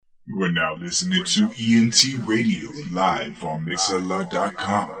You are now listening to ENT Radio live on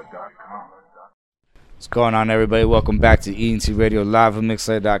Mixlr.com. What's going on, everybody? Welcome back to ENT Radio live on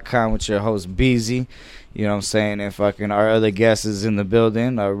Mixlr.com with your host BZ. You know what I'm saying? And fucking our other guest is in the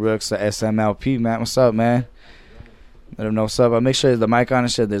building. Rooks, the SMLP, man. What's up, man? Let them know what's up. Make sure the mic on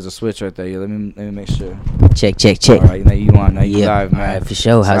and shit. There's a switch right there. Yeah, let me make sure. Check. All right, now you on? Now you live, man. All right, for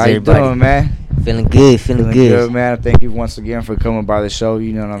sure. How's how everybody? You doing, man? Feeling good, man. Thank you once again for coming by the show.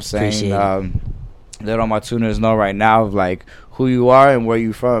 You know what I'm saying? Appreciate it. Let all my tuners know right now, like, who you are and where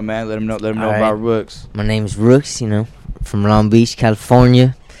you from, man. Let them know about Rooks. My name is Rooks, from Long Beach,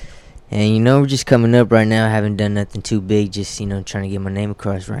 California. And, we're just coming up right now. I haven't done nothing too big. Just, trying to get my name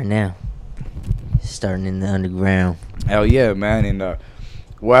across right now. Starting in the underground. Hell yeah, man. And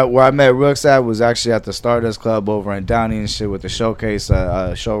where I met Rooks at was actually at the Stardust Club over in Downey and shit with the showcase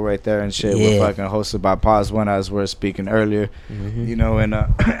show right there and shit. Yeah. With fucking hosted by Paz One, as we were speaking earlier. Mm-hmm. And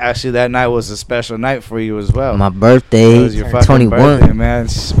actually that night was a special night for you as well. My birthday, It was your fucking 21. birthday, man.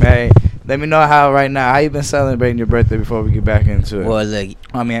 Let me know how you been celebrating your birthday before we get back into it. Well, look,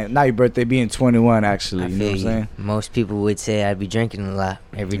 I mean, not your birthday, being 21 actually. I You know what I'm feel saying? most people would say I'd be drinking a lot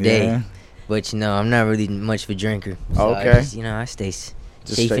every day. Yeah. But, I'm not really much of a drinker. So Okay. I just, I stay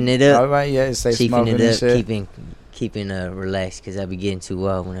chafing it up. All right, yeah, stay Keeping smoking it and up, shit. keeping relaxed, because I be getting too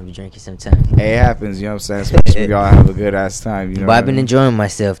wild when I be drinking sometimes. Hey, it happens, you know what I'm saying? Especially we all have a good ass time, you know. But I've been enjoying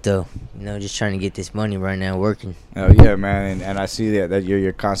myself, though. Just trying to get this money right now, working. Oh yeah, man, and I see that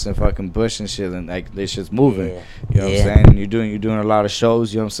you're constant fucking push and shit, and like this shit's moving. Yeah. You know what I'm saying? And you're doing a lot of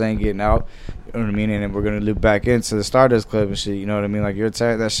shows. You know what I'm saying? Getting out. You know what I mean? And then we're gonna loop back into the Stardust Club and shit. You know what I mean? Like, you're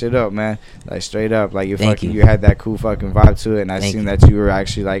tearing that shit up, man. Like, straight up. Like, you had that cool fucking vibe to it, and I seen that you were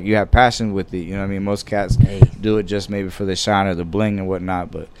actually like, you have passion with it. You know what I mean? Most cats do it just maybe for the shine or the bling and whatnot,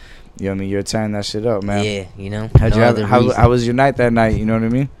 but you know what I mean? You're tearing that shit up, man. Yeah, How was your night that night? You know what I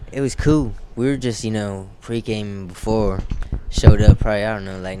mean? It was cool. We were just, pre-gaming before. Showed up probably, I don't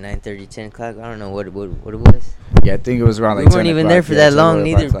know, like 9:30, 10 o'clock. I don't know what it was. Yeah, I think it was around like 10 We weren't even there for that long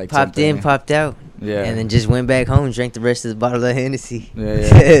neither. Like popped in, popped out. Yeah. And then just went back home, drank the rest of the bottle of Hennessy.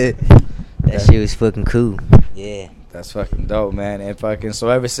 Yeah. That shit was fucking cool. Yeah. That's fucking dope, man. And fucking, so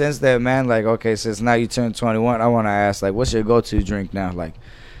ever since then, man, like, okay, since now you turned 21, I want to ask, like, what's your go-to drink now? Like,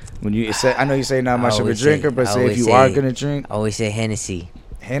 when you say, I know you say not much of a drinker, but say if you are going to drink. I always say Hennessy.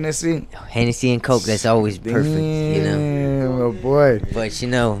 Hennessy and Coke, that's always perfect, Oh boy. But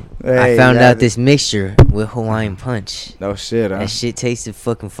I found out this mixture with Hawaiian Punch. No shit, huh? That shit tasted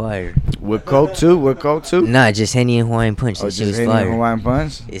fucking fire. With Coke too? Nah, just Henny and Hawaiian Punch. That shit was Henny fire. And Hawaiian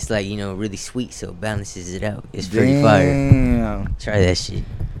Punch? It's like, really sweet, so it balances it out. It's pretty fire. Try that shit.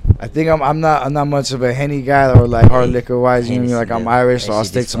 I think I'm not much of a Henny guy or like hard liquor wise. You know what I mean? Like, I'm Irish, so I'll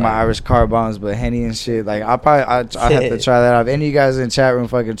stick to my Irish car bombs. But Henny and shit, like, I have to try that out. If any of you guys in the chat room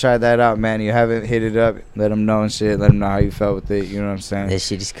fucking try that out, man, you haven't hit it up, let them know and shit. Let them know how you felt with it. You know what I'm saying? That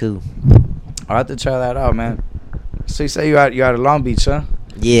shit is cool. I'll have to try that out, man. So you say you out of Long Beach, huh?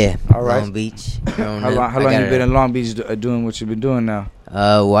 Yeah. All right. Long Beach. How long you been in Long Beach doing what you been doing now?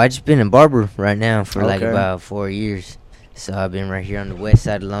 Well, I just been a barber right now for like about 4 years. So I've been right here on the west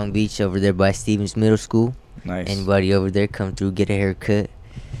side of Long Beach, over there by Stevens Middle School. Nice. Anybody over there, come through, get a haircut.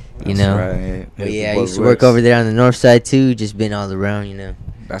 That's right, yeah. But yeah, I used to work over there on the north side too. Just been all around,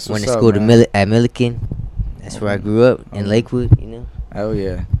 That's went what's to school up, at Milliken. That's where I grew up in Lakewood. Oh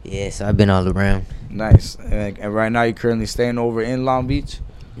yeah. Yeah, so I've been all around. Nice. And right now you currently staying over in Long Beach?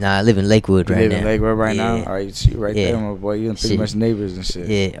 Nah, I live in Lakewood right now. You live in Lakewood right now? All right, you right there, my boy. You pretty much neighbors and shit.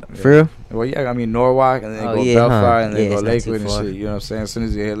 Yeah. For real? Well, yeah, I mean, Norwalk, and then go Bellflower, and then go Lakewood and shit. You know what I'm saying? As soon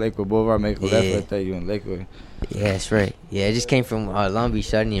as you hit Lakewood Boulevard, make a left right there, you in Lakewood. Yeah, that's right. Yeah, I just came from Long Beach,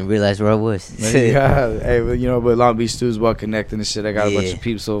 so I didn't even realize where I was. Yeah, hey, but Long Beach too is well connected and shit. I got a bunch of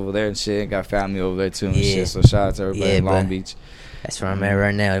peeps over there and shit. Got family over there too and shit. So shout out to everybody in Long Beach. That's where I'm at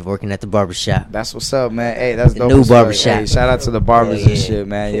right now, working at the barbershop. That's what's up, man. Hey, that's dope. New barbershop. Hey, shout out to the barbers and shit,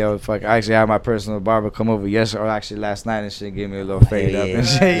 man. Yo, fuck. I actually had my personal barber come over yesterday, or actually last night and shit, give me a little fade up and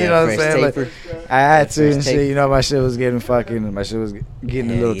shit. You know what I'm saying? Like, I had to and shit. My shit was getting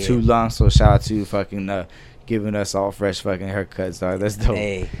a little too long. So shout out to you, fucking giving us all fresh fucking haircuts, dog. That's dope.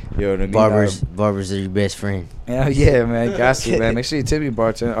 Hey, you know what I mean? Barbers are your best friend. Yeah, man. Got to, man. Make sure you tip me,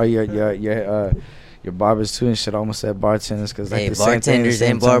 bartender. Or your barbers too and shit. I almost said bartenders because like bartenders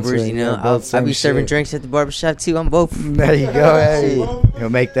and barbers, I'll be serving drinks at the barbershop too. I'm both. There you go. Hey, you'll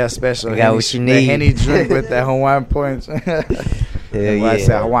make that special. I got what you need. Henny drink with that Hawaiian punch. I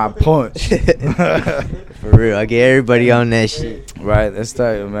said Hawaiian punch. For real, I get everybody on that shit. Right, that's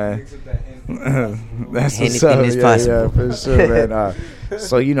tight, man. That's anything what's up. is possible. Yeah, for sure, man.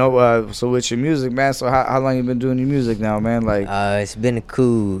 So so with your music, man. So how long you been doing your music now, man? Like, it's been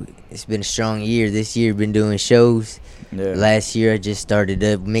a strong year. This year, been doing shows. Yeah. Last year, I just started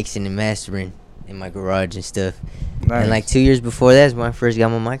up mixing and mastering in my garage and stuff. Nice. And like 2 years before that is when I first got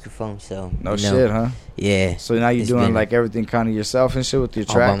my microphone. So no shit, huh? Yeah. So now you're doing like everything kind of yourself and shit with your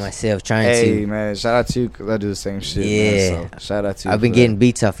tracks. All by myself, trying to. Hey man, shout out to you because I do the same shit. Yeah. Man, so shout out to you. I've been getting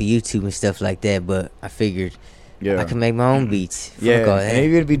beats off of YouTube and stuff like that, but I figured I can make my own beats. Fuck all that. And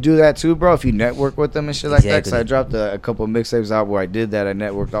even if you do that too, bro, if you network with them and shit like that, because I dropped a couple of mixtapes out where I did that. I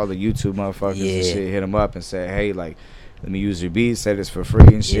networked all the YouTube motherfuckers and shit, hit them up and said, hey, like, let me use your beats, say this for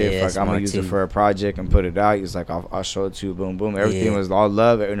free and shit. Like, I'm gonna use it for a project and put it out. He's like, I'll show it to you, boom, boom. Everything was all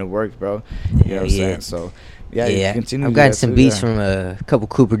love and it worked, bro. You know what I'm saying? So, continue. I've got some beats from a couple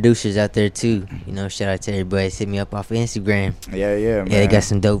cool producers out there too. You know, shout out to everybody that's hit me up off of Instagram. Yeah, man. Yeah, they got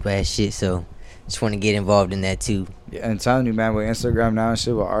some dope ass shit, so just want to get involved in that too. Yeah, and telling you, man, with Instagram now and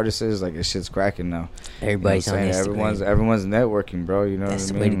shit, with artists is like, this shit's cracking now. Everybody's on Instagram. Everyone's networking, bro. You know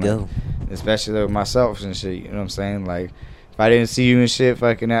that's what I mean? That's the way to go. Especially with myself and shit. You know what I'm saying? Like, if I didn't see you and shit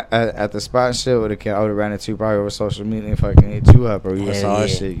fucking at the spot and shit, I would have ran into you probably over social media and fucking hit you up or you saw our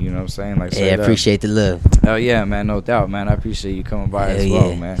shit. You know what I'm saying? Like, I appreciate the love. Oh yeah, man, no doubt, man. I appreciate you coming by as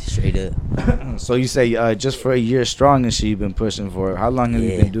well, man. Straight up. So you say just for a year strong and shit, you've been pushing for it. How long have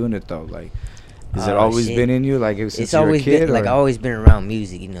you been doing it though? Like, has it always been in you? Like, since you were a kid? Like, I've always been around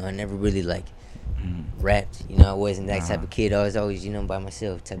music, you know. I never really, like, rapped. You know, I wasn't that type of kid. I was always, you know, by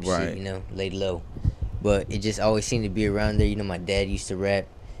myself type of shit, you know, laid low. But it just always seemed to be around there. You know, my dad used to rap.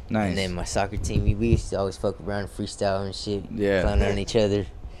 Nice. And then my soccer team, we used to always fuck around and freestyle and shit. Yeah. Clown on each other.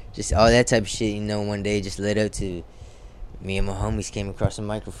 Just all that type of shit, you know. One day just led up to me and my homies came across a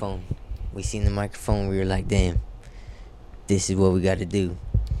microphone. We seen the microphone. We were like, damn, this is what we got to do.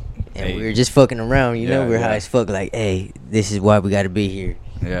 And we were just fucking around, you know. We were high as fuck, like, hey, this is why we got to be here.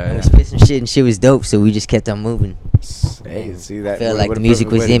 And we spit some shit, and shit was dope, so we just kept on moving. Hey, see that? I felt like the music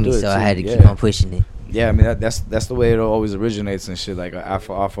was in me, so I had to keep on pushing it. Yeah, I mean, that's the way it always originates and shit. Like, off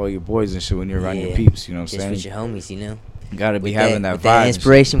all your boys and shit when you're around your peeps, you know what I'm saying? Just with your homies, you know. You gotta be having that vibe. That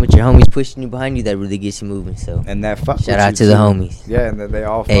inspiration with your homies pushing you behind you, that really gets you moving. So, and that fuck. Shout out to the homies. Yeah, and they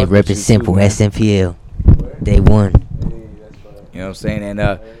all. Hey, reppin' Simple, SMPL. Day one. You know what I'm saying?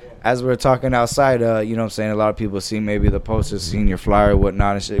 And as we're talking outside, you know what I'm saying, a lot of people see maybe the posters, seeing your flyer,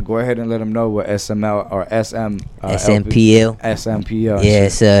 whatnot and shit. Go ahead and let them know what SML or SMPL. SMPL. Yeah,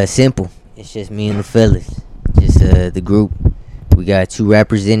 it's simple. It's just me and the fellas. Just the group. We got 2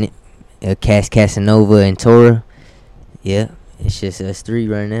 rappers in it, Cass Casanova and Tora. Yeah, it's just us 3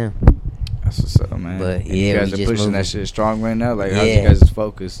 right now. That's what's up, man. But you guys are pushing that shit strong right now. Like, how's you guys'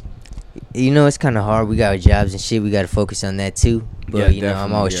 focus? You know, it's kind of hard. We got jobs and shit. We got to focus on that too. But you know,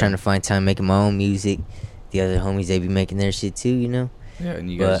 I'm always trying to find time making my own music. The other homies, they be making their shit too. You know. Yeah,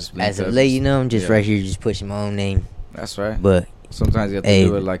 and you guys. But as of late, you know, I'm just right here, just pushing my own name. That's right. But sometimes you have to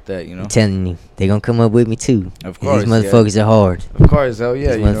do it like that, you know. I'm telling you, they gonna come up with me too. Of course, these motherfuckers are hard. Of course, hell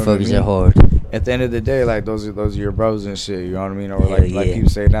yeah. These motherfuckers are hard. At the end of the day, like, those are your bros and shit, you know what I mean? Or like you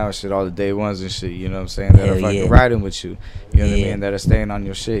say now, shit, all the day ones and shit, you know what I'm saying? That are fucking riding with you, you know what I mean? That are staying on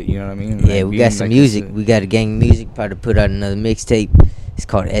your shit, you know what I mean? Yeah, we got some music. We got a gang of music. Probably put out another mixtape. It's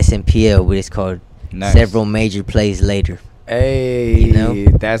called SMPL, but it's called Several Major Plays Later. Hey, you know?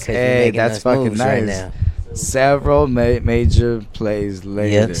 That's fucking nice. Right, several major plays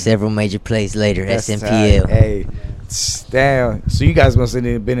later. Yep, several major plays later. That's SMPL. Hey, damn. So you guys must have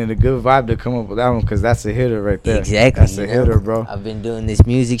been in a good vibe to come up with that one, because that's a hitter right there. Exactly. That's a hitter, bro. I've been doing this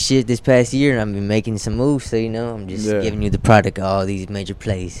music shit this past year, and I've been making some moves. So, you know, I'm just giving you the product of all these major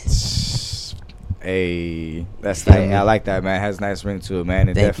plays. Hey, that's tight. I like that, man. It has a nice ring to it, man.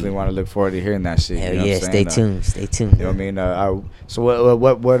 And definitely want to look forward to hearing that shit. Hell you know yeah, stay tuned. Stay tuned. You know what I mean? So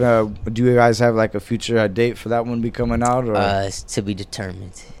what do you guys have, like, a future date for that one be coming out? Or? It's to be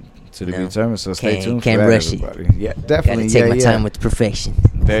determined. To be determined, so stay tuned can't for that, rush everybody. it. Yeah, definitely. Gotta take my time with the perfection.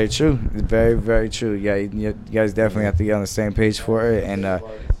 Very true. Very, very true. Yeah, you guys definitely have to get on the same page for it and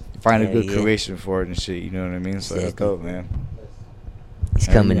find a good creation for it and shit. You know what I mean? So that's dope, man. It's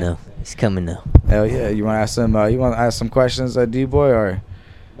coming though. It's coming though. Hell yeah! You want to ask some? You want to ask some questions, D-boy, or?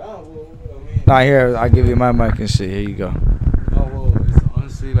 Nah, here I'll give you my mic and shit. Here you go.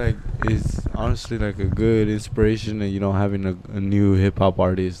 It's honestly like a good inspiration, and you know, having a new hip hop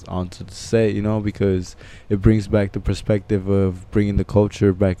artist onto the set, you know, because it brings back the perspective of bringing the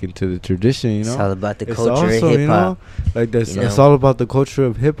culture back into the tradition. You know, it's all about the culture of hip hop. You know, like that's it's all about the culture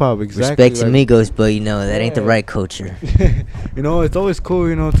of hip hop. Exactly. Respect to Migos, but you know that ain't the right culture. You know, it's always cool,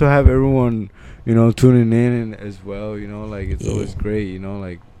 you know, to have everyone, you know, tuning in as well. You know, like it's always great. You know,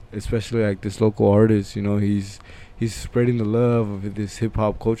 like especially like this local artist. You know, he's he's spreading the love of this hip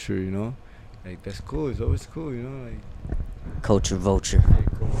hop culture, you know. Like that's cool. It's always cool, you know. Like Culture vulture.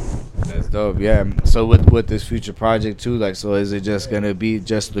 That's dope. Yeah. So with this future project too, like, so is it just gonna be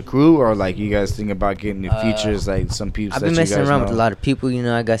just the crew, or like you guys think about getting the features, like some people? I've been messing around with a lot of people. You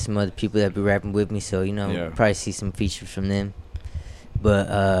know, I got some other people that be rapping with me, so you know, probably see some features from them.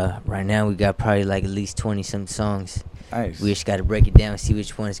 But right now we got probably like at least 20-some songs. Nice. We just got to break it down, see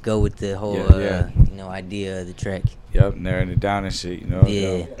which ones go with the whole, you know, idea of the track. Yep, narrowing it down and shit, you know.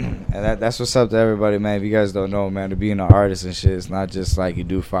 Yeah. And that's what's up to everybody, man. If you guys don't know, man, to being an artist and shit, it's not just like you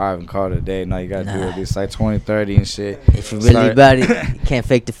do 5 and call it a day. No, you got to do at least like 20, 30 and shit. If you really about it, you can't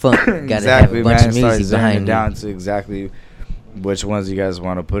fake the funk. You got to have a bunch of music behind it. Down to exactly which ones you guys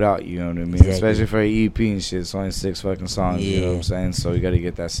want to put out, you know what I mean? Exactly. Especially for an EP and shit. It's only 6 fucking songs, you know what I'm saying? So you got to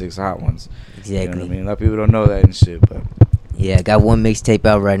get that 6 hot ones. Exactly. You know what I mean? A lot of people don't know that and shit, but... Yeah, I got one mixtape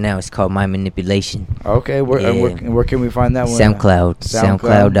out right now. It's called My Manipulation. Okay, where can we find that one? SoundCloud.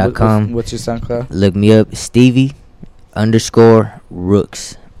 SoundCloud.com. What's your SoundCloud? Look me up, Stevie _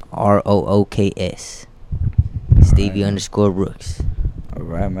 Rooks. ROOKS. Stevie _ Rooks. All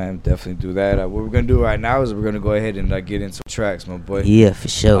right, man. Definitely do that. What we're going to do right now is we're going to go ahead and get into tracks, my boy. Yeah, for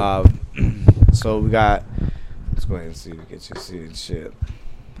sure. So we got... Let's go ahead and see. Get your seat and shit.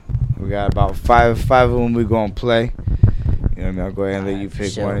 We got about five of them we're going to play. You know what I mean? I'll go ahead and let you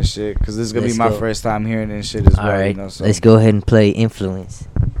pick one and shit. Because this is going to be my first time hearing it and shit as well. All right. You know, so. Let's go ahead and play Influence.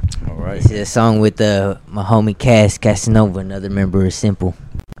 All right. This is a song with my homie Casanova, another member of Simple.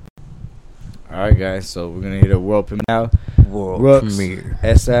 All right, guys. So we're going to hear the world premiere now. World premiere.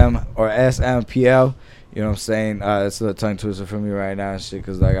 SM or SMPL. You know what I'm saying? It's a little tongue twister for me right now and shit,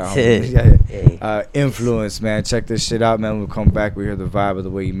 because I got Influence, man. Check this shit out, man. We'll come back. We hear the vibe of the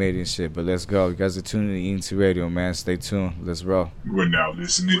way you made it and shit. But let's go. You guys are tuning to ENT Radio, man. Stay tuned. Let's roll. We're now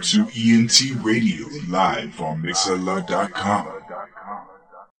listening to ENT Radio live on Mixlr.com.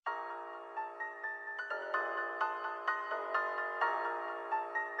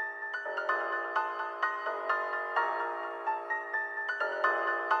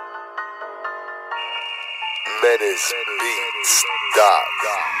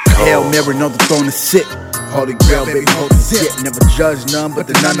 Hail Mary, know the throne is sick. Holy Grail, baby, hold the zip. Never judge none, but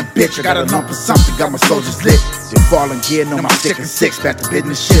the none a bitch. I got a lump of something, got my soldiers lit. They falling gear, know my stick and 6. Back to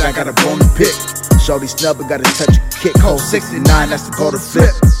business shit, I got a bone to pick. Shorty snubber, got a touch of kick. Cold 69, that's the go to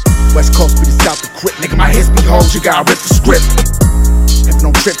flip. West Coast be the South to quit. Nigga, my hits be hoes, you gotta rip the script. If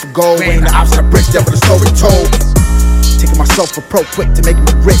no trip for gold, ain't the opposite bricks, that what the story told. Taking myself for pro quick to make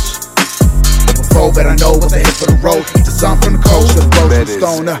me rich. But I know what's ahead for the road. The sun from the coast, the road from the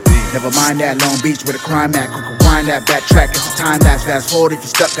stoner. Never mind that Long Beach where the crime at. Quick rewind that backtrack. It's a time lapse. Fast forward if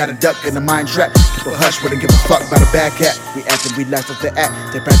you stuck, got a duck in the mind trap. Keep a hush, wouldn't give a fuck about a bad cat. We acted, we left with the act.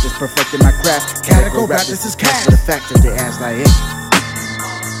 They practice perfecting my craft. Category rap, this is cash. For the fact that they ass like it.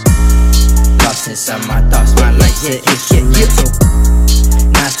 Lost inside my thoughts, my life is instrumental.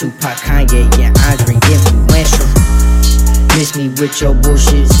 Nas, Tupac, Kanye, and Andre influential. Miss me with your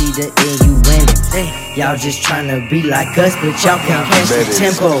bullshit, see the innuendo. Y'all just tryna be like us, but y'all can't catch the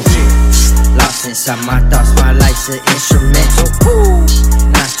tempo. Lost inside my thoughts, my life's an instrumental.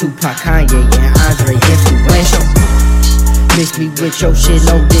 Nas, Tupac, Kanye, and Andre influential. Miss me with your shit,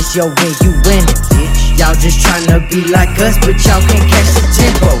 know this your innuendo. Y'all just tryna be like us, but y'all can't catch the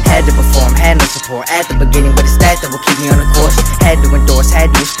tempo. Had to perform, had no support at the beginning, but it's that will keep me on the course. Had to endorse,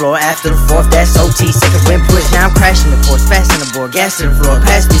 had to explore after the 4th. That's OT, second wind push. Now I'm crashing the course, fast on the board, gas to the floor.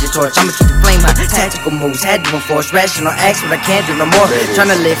 Pass me the torch, I'ma keep the flame high. Tactical moves, had to enforce. Rational acts, but I can't do no more.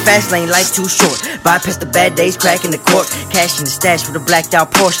 Tryna live fast lane, life too short. Bypass the bad days, cracking the court. Cash in the stash with a blacked out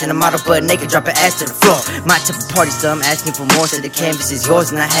Porsche. And a model butt naked, drop her ass to the floor. My type of party, so I'm asking for more. Said the canvas is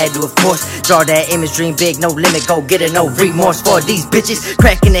yours, and I had to, of course, draw that image, dream big, no limit, go get it, no remorse for these bitches.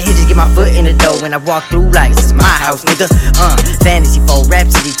 Cracking the hinges, get my foot in the door. When I walk through like, this is my house, nigga. Fantasy folk,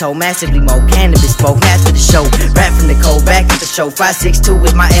 Rhapsody told, massively more cannabis spoke. Master the show, rap from the cold, back at the show. 562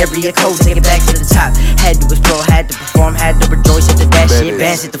 is my area code, take it back to the top. Had to explore, had to perform, had to rejoice at the dash shit.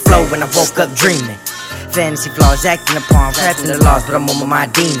 Bands hit the flow when I woke up dreaming. Fantasy flaws, acting upon, trapped in the laws, but I'm on my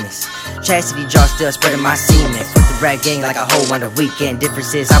demons. Chastity jaw still spreading my semen. Put the rap gang like a hoe on the weekend.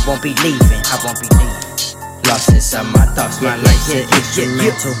 Difference is I won't be leaving, I won't be leaving. Lost inside my thoughts, my life is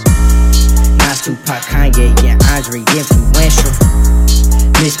instrumental. Nas, Tupac, Kanye, and Andre influential.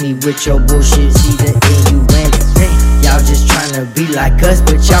 Miss me with your bullshit, see the innuendo. Y'all just tryna be like us,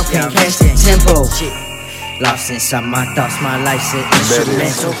 but y'all can't catch the tempo. Lost inside my thoughts, my life's an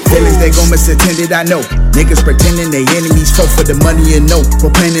instrumental. Feelings they gon' misattended, I know. Niggas pretending they enemies, folk for the money and no.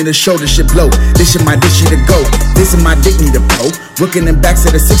 We're planning to show this shit blow. This shit my dish to go. This is my dick need to blow. Looking them backs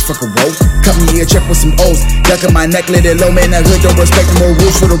at a 6 fucking roll. Cut me a check with some O's. Ducking my neck, let it low, man. That hood don't respect more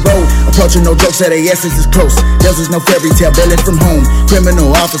rules for the road. Approaching no jokes, that essence is close. There's is no fairy tale, bailing from home. Criminal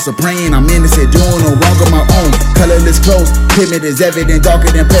officer praying, I'm innocent, doing no wrong on my own. Colorless clothes, pigment is evident,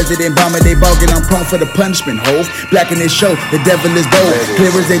 darker than President Obama. They bargain, I'm prone for the punishment. Hove, black in this show, the devil is bold.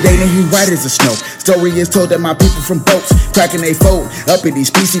 Clear as they day, and he white as the snow. Story is told that my people from boats cracking they fold. Up in these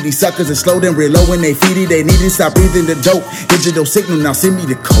species, these suckers are slow, then reload when they feed it. They need to stop breathing the dope. Digital signal, now send me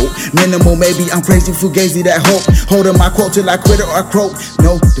the code. Minimal, maybe I'm crazy, fugazi that hope. Holding my quote till I quit or I croak.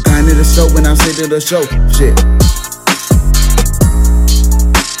 No, the kind of the show when I say to the show. Shit.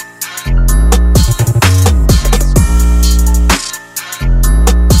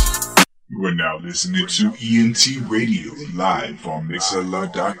 You are now listening to ENT Radio live on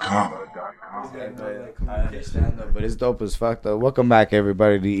Mixlr.com. I understand that, but it's dope as fuck though. Welcome back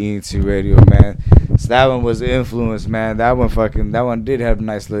everybody to ENT Radio, man. So that one was the influence, man. That one did have a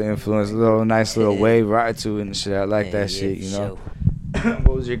nice little influence, nice little wave right to it and shit. I like that shit, you know.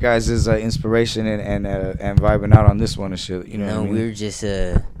 What was your guys' inspiration and vibing out on this one and shit? You know what I mean? We were just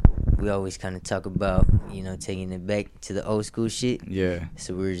we always kind of talk about, you know, taking it back to the old school shit. Yeah.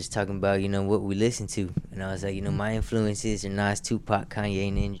 So we were just talking about, you know, what we listen to, and I was like, you know, my influences are Nas, Tupac,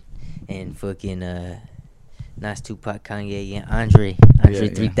 Kanye, and fucking Nas, Tupac, Kanye, and Andre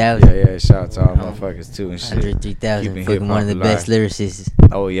 3000. Yeah. Shout out to all motherfuckers too and shit. Andre 3000, fucking one of the best lyricists.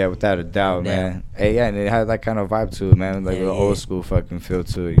 Oh yeah, without a doubt, man. Hey, yeah, and it had that kind of vibe to it, man. Like an old school fucking feel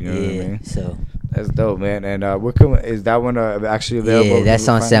to it. You know what I mean? So that's dope, man. And is that one actually available? Yeah, that's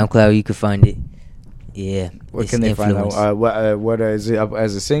on SoundCloud. You can find it. Yeah. Where can they find that? What is it up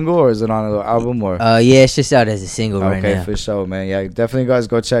as a single or is it on an album or? Yeah, it's just out as a single right now. Okay, for sure, man. Yeah, definitely guys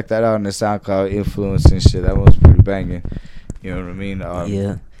go check that out on the SoundCloud. Influence and shit. That one's pretty banging. You know what I mean?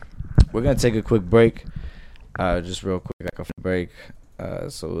 Yeah. We're gonna take a quick break. Just real quick, like a break.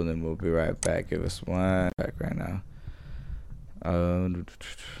 So then we'll be right back. Give us one back right now.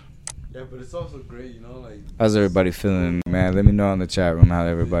 Yeah, but it's also great, you know, like. How's everybody feeling, man? Let me know in the chat room how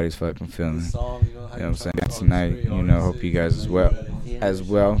everybody's fucking feeling. Song, you know what I'm saying? Tonight, you know, hope you guys as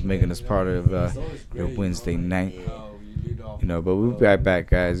well, making us part of your Wednesday night. You know, but we'll be right back,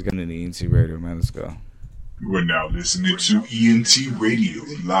 guys. Getting to the ENT Radio, man. Let's go. You are now listening to ENT Radio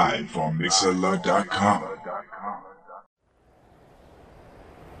live on Mixlr.com.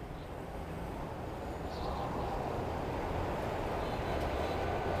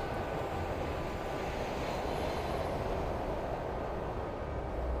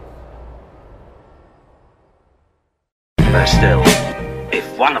 But still,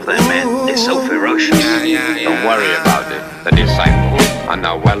 if one of their men is so ferocious, don't worry about it. The disciples are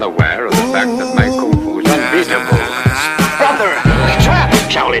now well aware of the fact that my kung fu is unbeatable. Brother, we trap,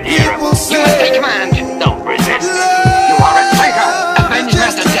 Shaolin hero. You must take command, don't resist. You are a traitor, avenge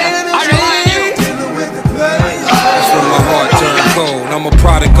Master Death. I rely on you. That's when my heart turned cold. I'm a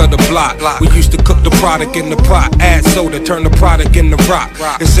product of the block. We used to cook the product in the pot, add soda, turn the product into rock.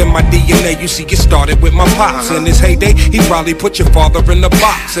 It's in my DNA, you see, it started with my pops. In his heyday, he probably put your father in the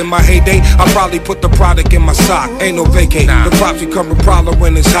box. In my heyday, I probably put the product in my sock. Ain't no vacate, the props become a problem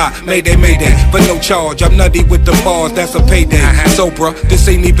when it's hot. Mayday, mayday, but no charge. I'm nutty with the bars, that's a payday. So bruh, this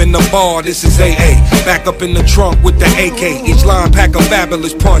ain't even a bar, this is AA. Back up in the trunk with the AK. Each line pack a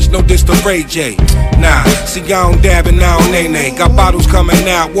fabulous punch, no diss to Ray J. Nah, see I don't dab and I don't nay-nay. Got bottles coming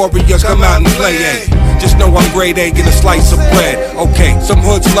out, warriors come out and play, Just know I'm grade A, get a slice of bread. Okay, some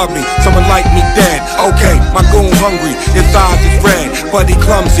hoods love me, someone like me dead. Okay, my goon hungry, his eyes is red. But he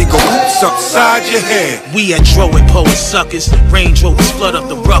clumsy, go oops upside your head. We at Dro and Poet suckers, Range Rovers flood up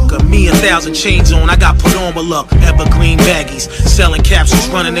the rucker. Me 1,000 chains on, I got put on my luck. Evergreen baggies, selling capsules,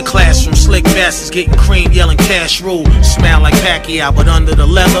 running the classroom. Slick bastards getting cream, yelling cash rule. Smell like Pacquiao, but under the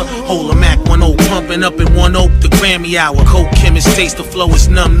leather, hold a Mac 1-0, pumping up in 1 Oak, the Grammy hour. Coke chemist taste the flow, it's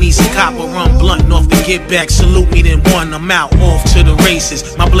numb, knees and copper rum, blunting off the get back, salute me then one, I'm out, off to the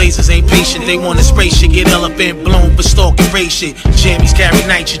races. My blazers ain't patient, they want to spray shit, get elephant blown for stalking race shit. Jammies carry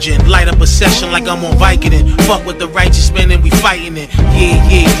nitrogen, light up a session like I'm on Vicodin. Fuck with the righteous men and we fighting it.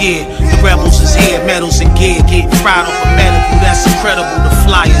 Yeah, the rebels is here, medals and gear, getting fried off a medical, that's incredible. The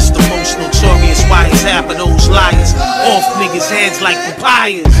flyers, the most notorious, why is half of those liars off niggas' heads like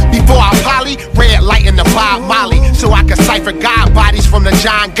papayas. Before I poly, red light in the Bob Molly, so I can cipher God bodies from the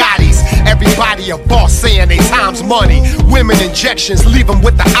John Gottis. Everybody a boss saying they time's money. Women injections leave them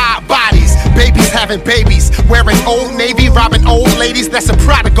with the odd bodies. babies having babies, wearing Old Navy, robbing old ladies. That's a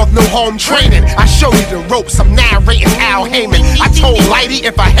product of no home training. I show you the ropes, I'm narrating Al Heyman. I told Lighty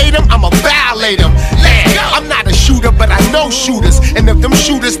if I hate him, I'ma violate him. I'm not a shooter, but I know shooters. And if them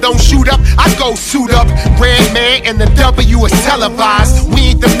shooters don't shoot up, I go suit up. Red Man and the W is televised.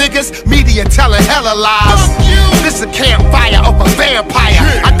 We ain't them niggas, media telling hella lies. This a campfire of a vampire.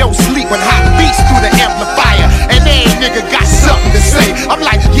 I don't sleep when hot beats through the amplifier. And every nigga got something to say. I'm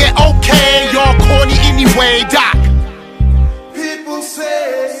like, yeah, okay, y'all corny anyway, Doc. People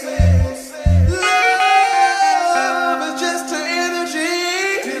say love is just an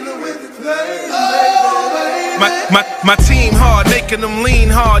energy dealing with the pain. My team hard, making them lean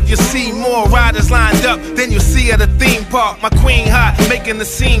hard. You see more riders lined up than you see at a theme park. My queen hot, making the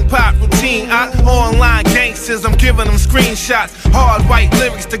scene pop. Routine online gangsters, I'm giving them screenshots. Hard white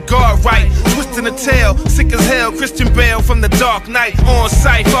lyrics to guard right. Twisting the tail, sick as hell. Christian Bale from the Dark Knight. On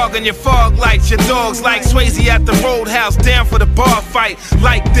sight, fogging your fog lights. Your dogs like Swayze at the Roadhouse, down for the bar fight.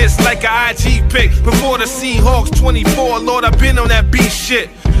 Like this, like a IG pic. Before the Seahawks 24, Lord, I've been on that beat shit.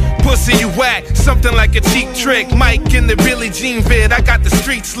 Pussy you whack, something like a cheap trick. Mike in the Billie Jean vid, I got the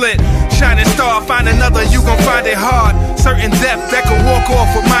streets lit. Shining star, find another, you gon' find it hard. Certain depth that can walk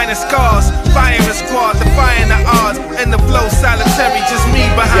off with minor scars. Firing squad, defying the odds. And the flow solitary, just me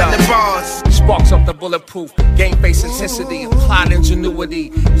behind the bars. Sparks up the bulletproof, game face intensity, applied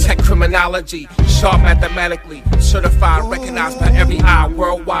ingenuity, tech criminology, sharp mathematically, certified, recognized by every eye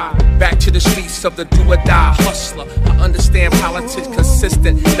worldwide. Back to the streets of the do or die hustler. I understand politics,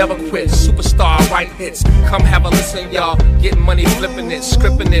 consistent, never quit, superstar, write hits. Come have a listen, y'all. Getting money, flipping it,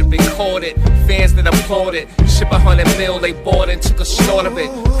 scripting it, record it. Fans that applaud it. Ship 100 mil, they bought it, took a snort of it.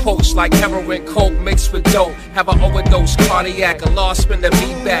 Quotes like heroin, coke mixed with dope. Have an overdose, cardiac, a lost spin the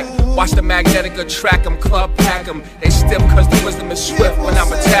beat back. Watch the magnetic attract them, club pack them. They stiff cause the wisdom is swift when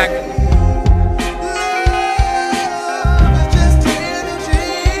I'm attacking.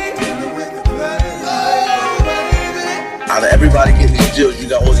 Out of everybody getting these deals, you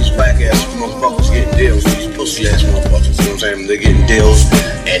got all these whack ass motherfuckers getting deals. These pussy ass motherfuckers, you know what I'm saying? They're getting deals,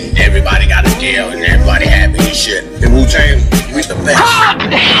 and everybody got a deal, and everybody happy and shit. In Wu-Tang, we the best.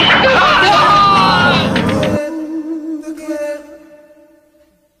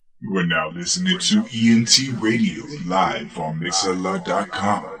 You are now listening to ENT Radio live on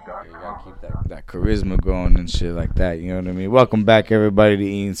Mixlr.com. Keep that charisma going and shit like that, you know what I mean? Welcome back, everybody, to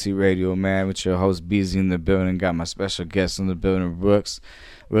ENT Radio, man, with your host, Beezy, in the building. Got my special guest in the building, Rooks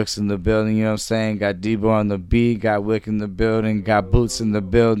in the building, you know what I'm saying? Got Debo on the beat, got Wick in the building, got Boots in the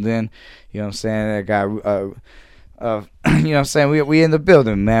building, you know what I'm saying? I got, you know what I'm saying? We in the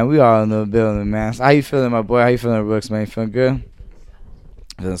building, man. We all in the building, man. So how you feeling, my boy? How you feeling, Rooks, man? You feeling good?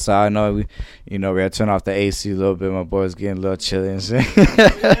 So I know we had to turn off the AC a little bit. My boy's getting a little chilly and shit.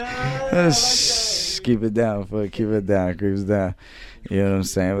 Keep it down, fuck. Keep it down. Creeps down. You know what I'm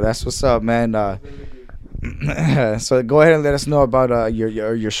saying? But that's what's up, man. So go ahead and let us know about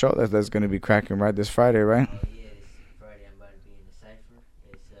your show that's going to be cracking right this Friday, right? Yeah, this Friday I'm about to be in the Cypher.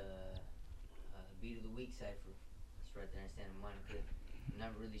 It's Beat of the Week Cypher. It's right there in Santa Monica. I'm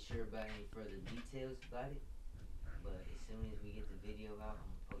not really sure about any further details about it, but as soon as we get the video out,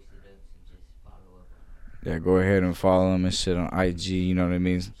 I'm going to post it up and just follow up on it. Yeah, go ahead and follow him and shit on IG, you know what I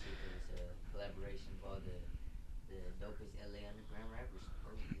mean? It's a collaboration of all the dopest LA underground rappers,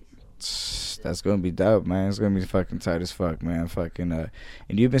 supposedly, so. That's gonna be dope, man. It's gonna be fucking tight as fuck, man. Fucking and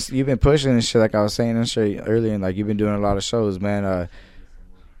you've been pushing and shit, like I was saying and shit earlier, and like you've been doing a lot of shows, man.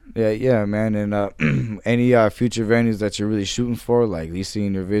 Yeah, man. And any future venues that you're really shooting for, like you see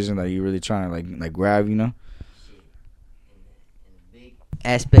in your vision, that you're really trying to like grab, you know? In the big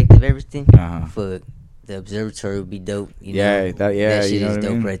aspect of everything, for the observatory would be dope. You know? that shit you know is what I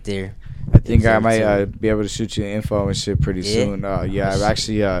dope mean? right there. I think I might be able to shoot you info and shit pretty soon. I've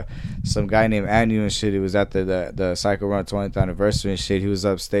actually some guy named Anu and shit. He was at the Psycho Run 20th anniversary and shit. He was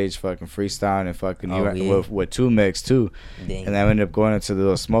upstage fucking freestyling and fucking with 2Mix too. Dang. And then I ended up going into the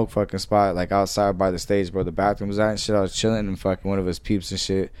little smoke fucking spot like outside by the stage where the bathroom was at and shit. I was chilling and fucking one of his peeps and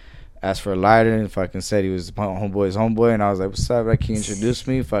shit asked for a lighter and fucking said he was homeboy's homeboy, and I was like, what's up? Like, he introduced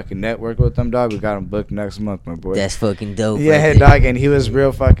me, fucking network with them, dog. We got him booked next month, my boy. That's fucking dope. Yeah, right, dog, and he was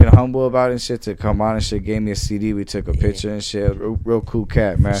real fucking humble about it and shit to come on and shit. Gave me a CD, we took a picture and shit. Real cool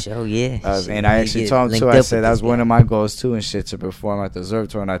cat, man. Sure, yeah. And I actually told him too, I said that was one of my goals too and shit, to perform at the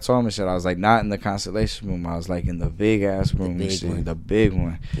observatory. And I told him and shit, I was like, not in the Constellation room, I was like in the big ass room and shit, the big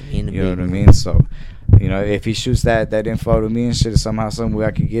one. You know what I mean? So, you know, if he shoots that info to me and shit, somehow, some way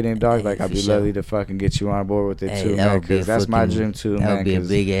I could get in, dog, like, I'd be lovely to fucking get you on board with it too, man, because that's my dream too, man. That would be a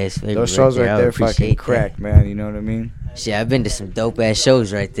big ass favor. Those shows right there fucking crack, man, you know what I mean? Shit, I've been to some dope ass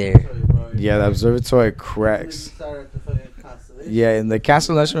shows right there. Yeah, the observatory cracks. Yeah, and the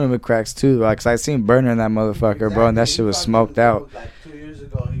Constellation Room it cracks too. Like, 'cause I seen Burner in that motherfucker, bro, and that shit was smoked out.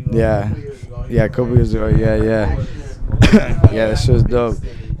 Yeah, a couple years ago. Yeah. Yeah, that shit was dope.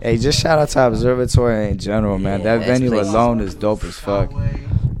 Hey, just shout out to Observatory in general, man. That venue alone is dope as fuck.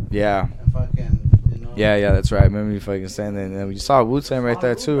 Yeah. Yeah, that's right. I remember you fucking saying that. And you saw Wu-Tang right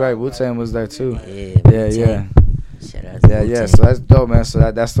there too, right? Wu-Tang was there too. Yeah. Shout out to Yeah. So that's dope, man.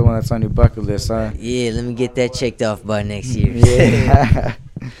 So that's the one that's on your bucket list, huh? Yeah, let me get that checked off by next year. Yeah.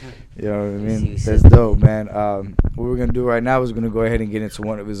 You know what I mean? That's dope, man. What we're gonna do right now is we're gonna go ahead and get into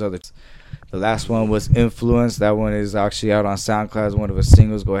one of his other. The last one was Influence. That one is actually out on SoundCloud as one of his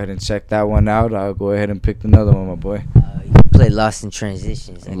singles. Go ahead and check that one out. I'll go ahead and pick another one, my boy. You play Lost in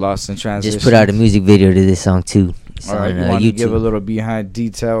Transitions. Lost in Transitions. Just put out a music video to this song too. All right, you want to give a little behind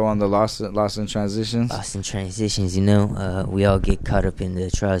detail on the Lost in Transitions? Lost in Transitions, you know, we all get caught up in the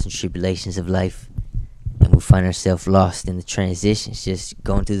trials and tribulations of life, and we find ourselves lost in the transitions, just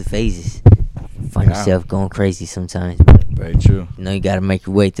going through the phases. Find yourself going crazy sometimes. But, very true. You know, you got to make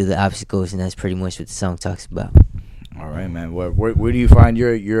your way through the obstacles, and that's pretty much what the song talks about. All right, man. Where do you find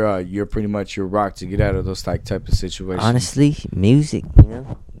your pretty much your rock to get out of those type of situations? Honestly, music. You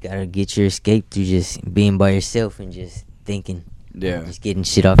know, you gotta get your escape through just being by yourself and just thinking. Yeah. Just getting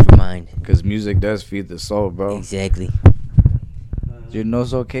shit off your mind. Because music does feed the soul, bro. Exactly. Your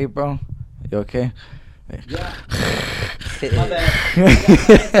nose okay, bro? You okay? Yeah. My bad.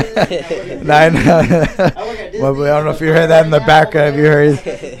 I don't know if you heard that in the background. Have you heard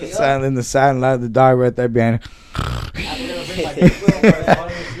the sound of the dog right there behind?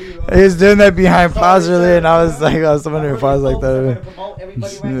 He was doing that behind pause earlier, and I was wondering if I was like that.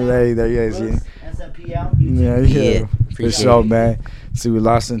 Yeah, for sure, man. See, we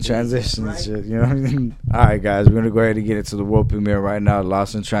Lost in Transition and shit, you know. All right, guys, we're gonna go ahead and get into the world premiere right now.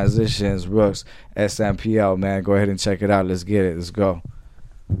 Lost in Transitions, Rooks, SMPL, man. Go ahead and check it out. Let's get it. Let's go.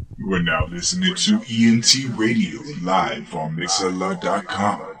 We're now listening to ENT Radio live on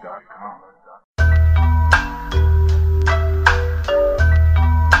Mixlr.com.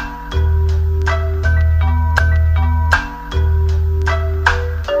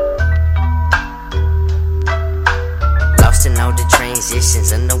 And all the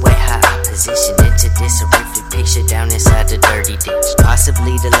transitions, underway high opposition into this horrific picture down inside the dirty ditch.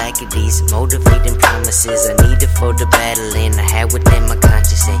 Possibly the lack of these motivating promises I needed for the battle, and I had within my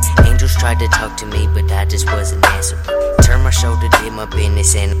conscience. And angels tried to talk to me, but I just wasn't answering. Turned my shoulder, did my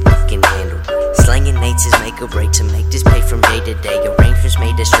business, and I can handle it. Slanging natures make a break to make this pay from day to day. Arrangements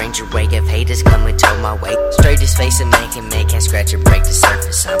made a stranger way of haters coming to my way. Straight his face and make him man can't scratch or break the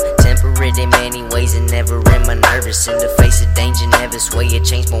surface. I'm temperate in many ways and never in my nervous. In the face of danger, never sway. It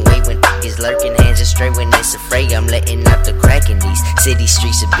changed my way when is lurking. Hands are straight when it's afraid. I'm letting out the crack in these city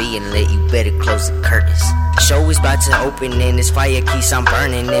streets of being lit. You better close the curtains. Show is about to open and this fire keeps on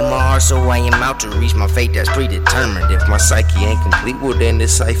burning in my heart, so I am out to reach my fate that's predetermined. If my psyche ain't complete, well then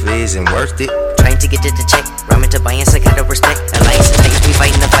this cipher isn't worth it. Trying to get to the check, rhyming to buy some kind of respect. Alliance and takes me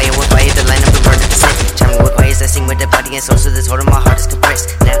fighting the fire with fire. The line up and burning the set. Tell me what choirs I sing with the body and soul, so the total my heart is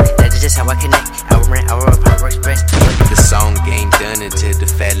compressed. Now that is just how I connect. Hour and hour of power expressed. The song ain't done until the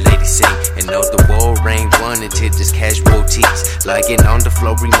fat lady sing, and know the war ain't won until just casualties. Lying on the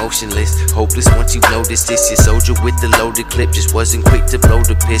floor, emotionless, hopeless. Once you notice this, your soldier with the loaded clip just wasn't quick to blow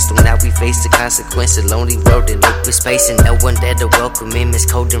the pistol. Now we face the consequence, a lonely road and open space, and no one there to welcome him. It's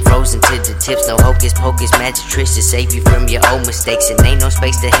cold and frozen to the tips. No hocus pocus, magic tricks to save you from your own mistakes, and ain't no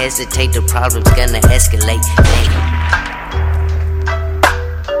space to hesitate. The problem's gonna escalate.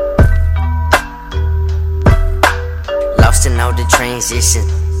 Lost in all the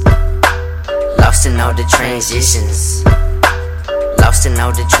transitions. Lost in all the transitions. Lost in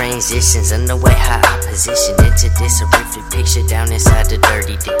all the transitions. Underway high opposition into this horrific picture down inside the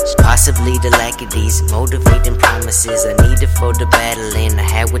dirty ditch. Possibly the lack of these motivating promises I needed for the battle, and I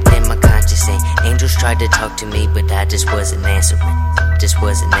had within my conscience. And angels tried to talk to me, but I just wasn't answering. Just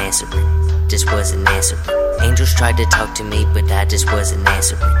wasn't answering. Just wasn't answering. Angels tried to talk to me, but I just wasn't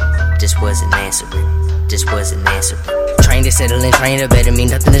answering. Just wasn't answering. Just wasn't answering. Trying to settle in, trying to better me.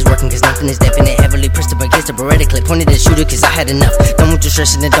 Nothing is working cause nothing is definite. Heavily pressed up against the Beretta clip. Pointed at the shooter cause I had enough. Done with the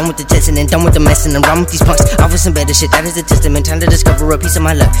stressing and done with the testing and done with the messing. I'm wrong with these punks. Off with some better shit, that is the testament. Time to discover a piece of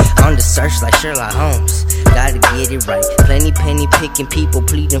my luck. On the search like Sherlock Holmes. gotta get it right. Plenty penny picking people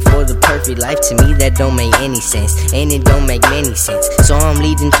pleading for the perfect life. To me that don't make any sense, and it don't make many sense. So I'm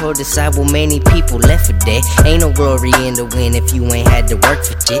leading toward the side where many people left for dead. Ain't no glory in the win if you ain't had to work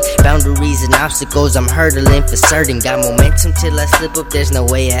for shit. Boundaries and obstacles I'm hurdling for certain. Got momentum till I slip up, there's no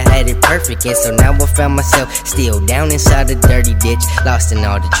way I had it perfect. And so now I found myself still down inside the dirty ditch, lost in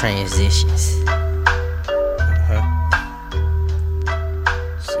all the transitions.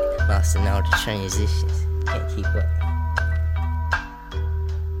 Lost in all the transitions, can't keep up.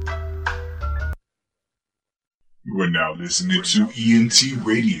 You are now listening to ENT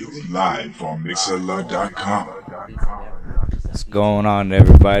Radio live on Mixlr.com. What's going on,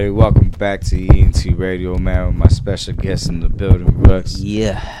 everybody? Welcome back to ENT Radio, man, with my special guest in the building, Rux.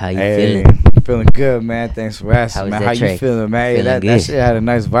 Yeah, how you feeling? Feeling good, man. Thanks for asking, man. How you feeling, man? Feeling that shit had a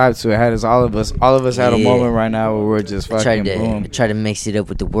nice vibe to it. Had us all of us had a moment right now where we're just fucking boom. I try to mix it up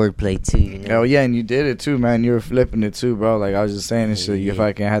with the wordplay too, you know. Oh yeah, and you did it too, man. You were flipping it too, bro. Like I was just saying this shit. You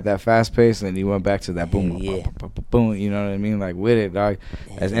fucking had that fast pace, and you went back to that boom, boom. You know what I mean? Like with it, dog.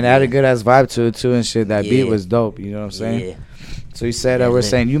 And it had a good ass vibe to it too, and shit. That beat was dope. You know what I'm saying? Yeah. So you said we're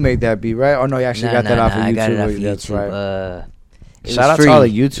saying you made that beat, right? Oh no, you actually got that off of YouTube. I got it off of That's YouTube. Right. Shout out to all the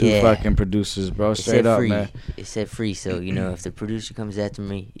YouTube fucking producers, bro. Straight up, free. Man. It said free, so you know if the producer comes after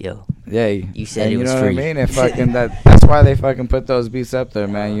me, yo. Yeah, you said and it was free. free. You know what I mean? And fucking that's why they fucking put those beats up there,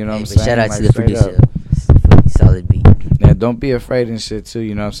 man. You know what I'm saying? Shout out like, to the producer. Solid beat. Yeah, don't be afraid and shit too.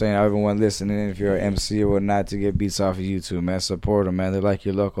 You know what I'm saying? Everyone listening, if you're an MC or whatnot, to get beats off of YouTube, man. Support them, man. They're like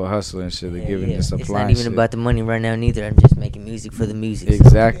your local hustler and shit. They're giving you supply. It's not even about the money right now, neither. I'm just making music for the music.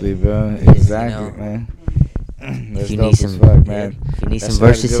 Exactly, bro. Exactly, you know, man. If you need some, man. If you need some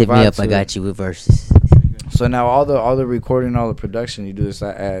verses, hit me up. I got you with verses. So now all the recording, all the production, you do this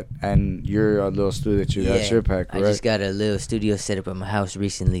at and your little studio that you got your pack, correct? I just got a little studio set up at my house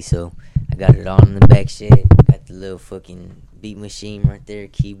recently, so I got it all in the back shed. Got the little fucking beat machine right there,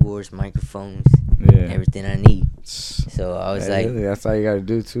 keyboards, microphones, everything I need. So I was like, really, that's all you gotta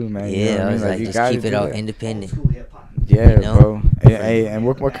do too, man. Yeah, you know I was I mean? like, you just keep it all independent. Yeah, you know? bro. Hey, and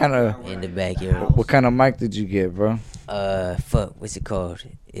what kind of in the backyard? What kind of mic did you get, bro? What's it called?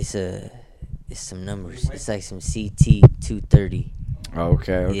 It's some numbers. It's like some CT230. Oh,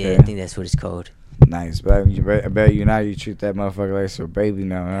 okay. Yeah, I think that's what it's called. Nice, but I bet you now you treat that motherfucker like it's a baby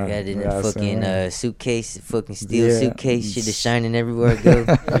now, huh? I got it in a fucking suitcase, fucking steel suitcase. Shit is shining everywhere I go.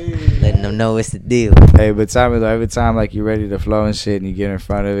 Letting them know what's the deal. Hey, but tell me though, every time like you're ready to flow and shit, and you get in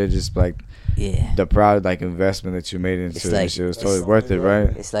front of it, just like the proud like investment that you made into it, shit was totally worth it,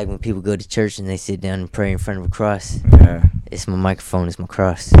 right? It's like when people go to church and they sit down and pray in front of a cross. Yeah. It's my microphone. It's my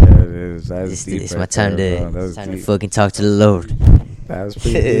cross. Yeah, it is. That's deep. It's my time to fucking talk to the Lord. That was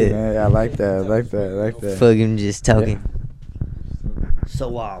pretty deep, man. I like that. Fucking just talking. So,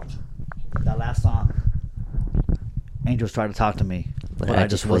 that last song, Angels Tried to Talk to Me, but I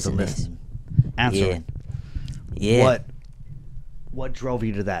just wasn't listening. Answering. Yeah. What drove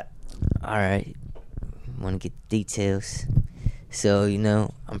you to that? All right. Want to get the details. So, you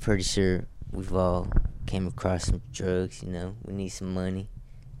know, I'm pretty sure we've all came across some drugs, you know. We need some money.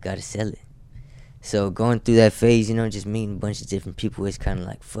 Gotta sell it. So going through that phase, you know, just meeting a bunch of different people, it's kind of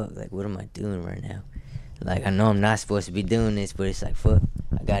like, fuck, like, what am I doing right now? Like, I know I'm not supposed to be doing this, but it's like, fuck,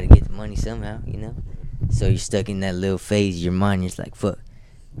 I gotta get the money somehow, you know? So you're stuck in that little phase, your mind is like, fuck,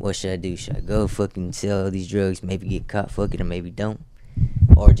 what should I do? Should I go fucking sell all these drugs, maybe get caught, fuck it, or maybe don't?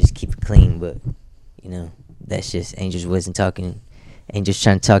 Or just keep it clean, but, you know, that's just, Angels wasn't talking. Angels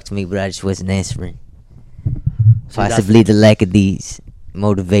trying to talk to me, but I just wasn't answering. Possibly the lack of these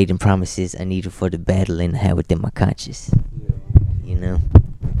motivating promises I needed for the battling I had within my conscience. You know?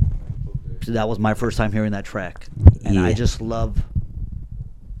 So that was my first time hearing that track. And I just love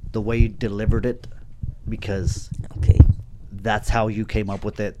the way you delivered it, because that's how you came up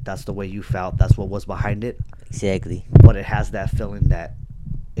with it. That's the way you felt. That's what was behind it. Exactly. But it has that feeling that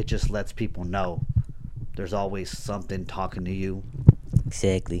it just lets people know there's always something talking to you.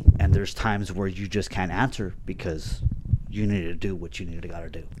 Exactly. And there's times where you just can't answer because you need to do what you gotta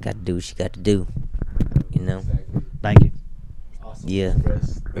do. Got to do what you got to do. You know? Thank you. Awesome. Yeah.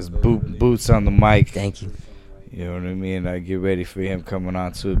 It's Boots on the mic. Thank you. You know what I mean? I get ready for him coming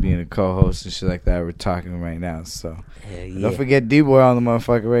on to it, being a co-host and shit like that. We're talking right now, so don't forget D-Boy on the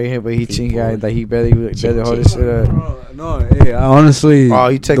motherfucker right here. But he ching guy, like he barely hold his shit up. No, hey, I honestly. Oh,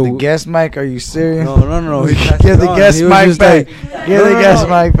 you take the guest mic? Are you serious? No. Give the guest mic back. Give the guest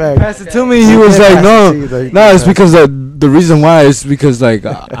mic back. Pass it to me. He was like, no. It's because the reason why is because like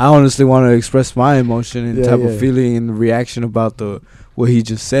I honestly want to express my emotion and type of feeling and reaction about what he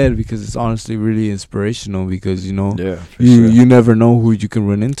just said, because it's honestly really inspirational. Because you you never know who you can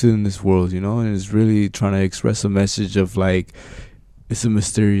run into in this world, and it's really trying to express a message of like it's a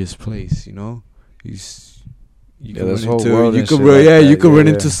mysterious place, You can run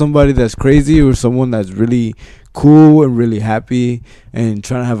into somebody that's crazy or someone that's really cool and really happy and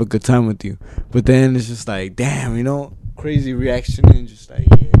trying to have a good time with you. But then it's just like, damn, crazy reaction and just like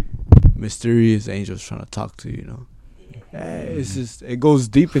mysterious angels trying to talk to you, It's just, it goes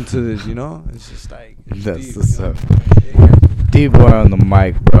deep into this, It's just like that's deep, the stuff. D-Boy on the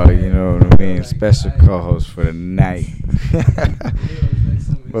mic, bro. You know what I mean? Special co-host for the night.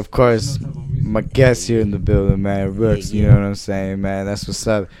 Of course, my guest here in the building, man, Rooks. You know what I'm saying, man? That's what's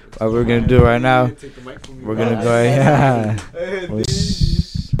up. What we're gonna do right now, we're gonna go ahead. We're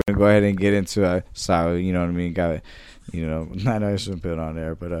gonna go ahead and get into sorry, you know what I mean? Got it. I know I shouldn't put it on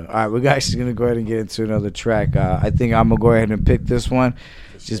there, but all right, we're actually gonna go ahead and get into another track. I think I'm gonna go ahead and pick this one,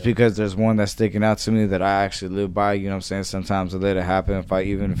 just because there's one that's sticking out to me that I actually live by. You know what I'm saying? Sometimes I let it happen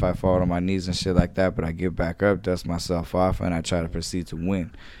even if I fall on my knees and shit like that, but I get back up, dust myself off, and I try to proceed to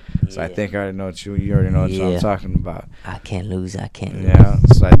win. So I think I already know what you already know what I'm talking about. I can't lose. Yeah.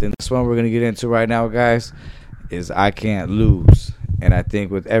 So I think this one we're gonna get into right now, guys, is I Can't Lose. And I think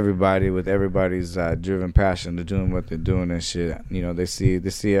with everybody's driven passion to doing what they're doing and shit, they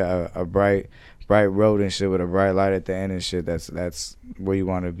see a bright road and shit with a bright light at the end and shit. That's where you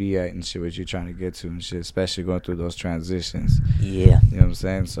want to be at and shit, what you're trying to get to and shit, especially going through those transitions. Yeah. You know what I'm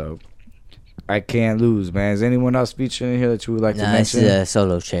saying? So I Can't Lose, man. Is anyone else featuring in here that you would like to mention? This is a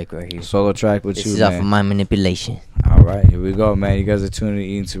solo track right here. Solo track with this you, is man. off of My Manipulation. All right, here we go, man. You guys are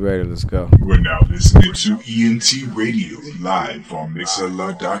tuning in to Radio. Let's go. We're now listening to ENT Radio live on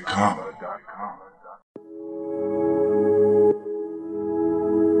Mixlr.com.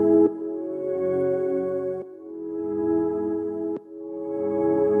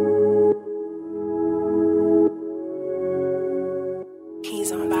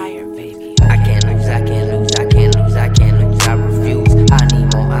 He's on fire, baby. I can't lose, I can't lose, I can't lose, I can't lose, I refuse. I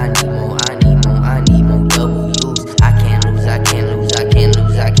need more, I need more, I need more, I need more W's. I can't lose, I can't lose, I can't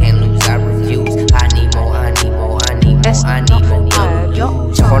lose, I can't lose, I refuse. I need more, I need more, I need more, I need more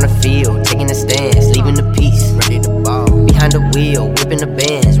W's. Jump on the field, taking the stance, leaving the piece, ready to ball. Behind the wheel, whipping the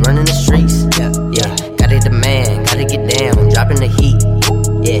bands, running the streets. Yeah, gotta demand, gotta get down, dropping the heat.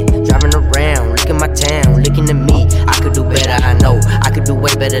 Yeah, driving around, licking my town, licking at me. I could do better, I know. I could do way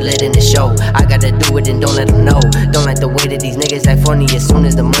better, letting it show. I gotta do it and don't let them know. Don't like the way that these niggas act funny as soon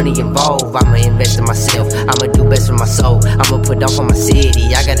as the money involved. I'ma invest in myself, I'ma do best for my soul. I'ma put off on my city,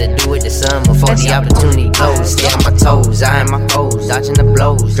 I gotta do it the sun before the opportunity goes. Stay on my toes, I am my foes, dodging the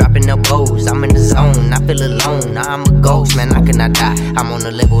blows, dropping the bows. I'm in the zone, I feel alone. Now I'm a ghost, man, I cannot die. I'm on a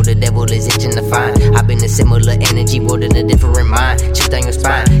level the devil is itching to find. I've been in similar energy, world in a different mind. Shift on your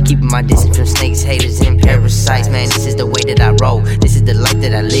spine. Keeping my distance from snakes, haters, and parasites. Man, this is the way that I roll. This is the life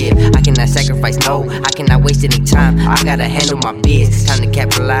that I live. I cannot sacrifice, no. I cannot waste any time. I gotta handle my biz. Time to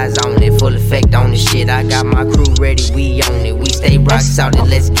capitalize on it. Full effect on this shit. I got my crew ready. We own it. We stay rock solid.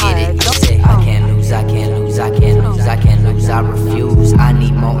 Let's get it. I say, I can't lose. I can't lose. I can't lose. I can't lose. I refuse. I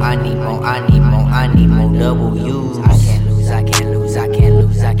need more. I need more. I need more. I need more W's. I can't lose. I can't lose. I can't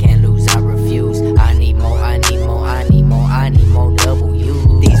lose. I can't lose. I refuse. I need more. I need more. I need more. I need more W's.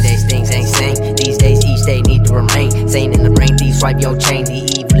 These days things ain't sane. These days each day need to remain sane in the brain. Thieves swipe your chain. The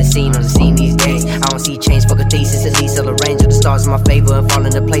evil is seen on the scene these days. I don't see change, fuck a thesis. At least I'll arrange the stars in my favor and fall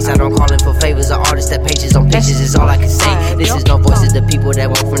into place. I don't call in for favors. An artist that pages on pages is all I can say. This is no voice of the people that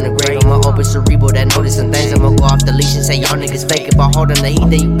walk from the grave. I'm an open cerebral that notice some things. I'ma go off the leash and say y'all niggas fake. If I hold on the heat,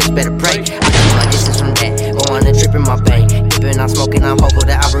 then you bitch better pray. I keep my distance from that. Go on and trip in my vein. Dipping, I'm smoking, I'm hopeful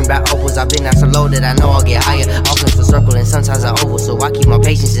that I bring back opals. I've been out so low that I know I'll get higher. Offense for circle and sometimes I oval. So I keep my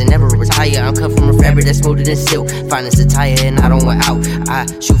patience and never retire. I'm cut from a fabric that's smoother than silk. Finest attire and I don't wear out. I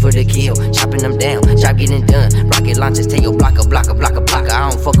shoot for the kill, chopping them down. Job getting done. Rocket launches, take your blocker. I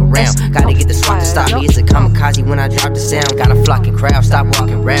don't fuck around. Gotta get the SWAT to stop me. It's a kamikaze when I drop the sound. Got a flocking crowd, stop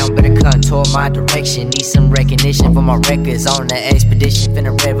walking around. Better cut toward my direction. Need some recognition for my records on the expedition.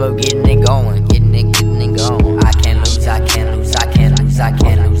 Finna rev up, getting it going. Getting it going. I can't lose, I can't lose, I can't lose, I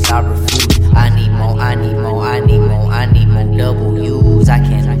can't lose. I refuse. I need more, I need more, I need more, I need more W's. I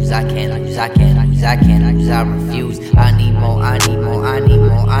can't lose, I can't lose, I can't lose, I can't lose. I refuse. I need more, I need more, I need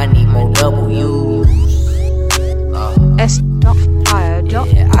more, I need more W's.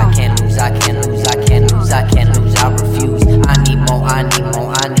 Yeah, I can't lose, I can't lose, I can't lose, I can't lose. I refuse. I need more, I need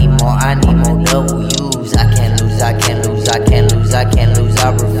more, I need more, I need more W's. I can't lose, I can't lose, I can't lose, I can't lose.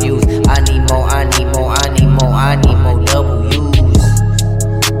 I refuse. I need more, I need more, I need more, I need more W's.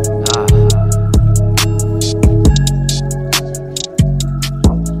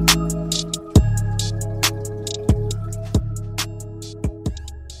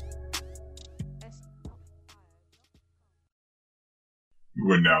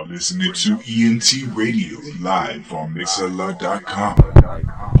 We're now listening to ENT Radio live on Mixlr.com.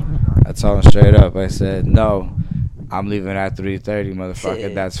 I told him straight up. I said, no, I'm leaving at 3:30,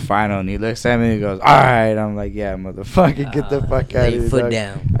 motherfucker. That's final. And he looks at me and he goes, all right. I'm like, yeah, motherfucker, get the fuck out of here. Foot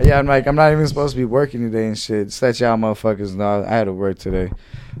down. Yeah, I'm like, I'm not even supposed to be working today and shit. Just let y'all motherfuckers know. I had to work today.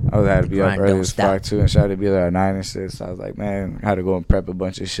 I had to be up early as fuck too, and she had to be there at 9 and shit. So I was like, man, I had to go and prep a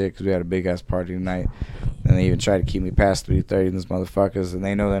bunch of shit because we had a big ass party tonight. And they even tried to keep me past 3:30. These motherfuckers, and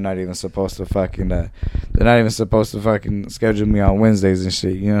they know they're not even supposed to fucking. They're not even supposed to fucking schedule me on Wednesdays and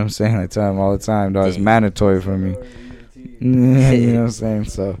shit. You know what I'm saying? I tell them all the time, dog. It's mandatory for me. You know what I'm saying?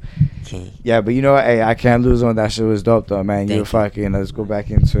 So, yeah, but you know what? Hey, I can't lose on that shit. Was dope though, man. You're fucking. Let's go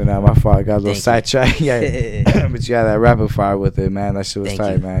back into it now. My fault. I got a little sidetracked. Yeah, but you had that rapid fire with it, man. That shit was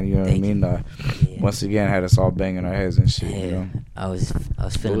tight, man. You know what I mean? Once again, had us all banging our heads and shit. You know? I was feeling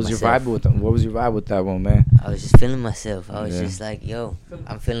myself. What was your vibe with them? What was your vibe with that one, man? I was just feeling myself. I was just like, yo,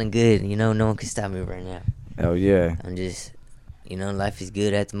 I'm feeling good. You know, no one can stop me right now. Hell yeah. I'm just, you know, life is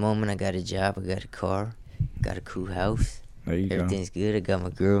good at the moment. I got a job. I got a car. Got a cool house. There you Everything's good. I got my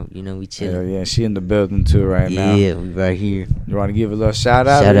girl. You know, we chilling. Hell yeah, she in the building too right now. Yeah, we right here. You want to give a little shout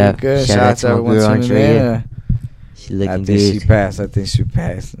out? Shout out. Good. Shout out to everyone my girl, tuning in. Andrea. She looking I think good. she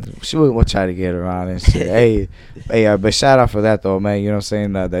passed. We'll try to get around and shit. hey, but shout out for that though, man. You know what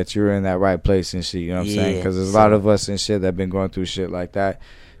I'm saying? That you're in that right place and shit. You know what I'm saying? Because there's a lot of us and shit that been going through shit like that.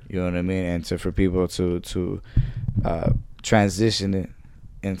 You know what I mean? And for people to transition it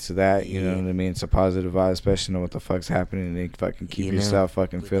into that, you know what I mean, it's a positive vibe, especially know what the fuck's happening, and then fucking keep yourself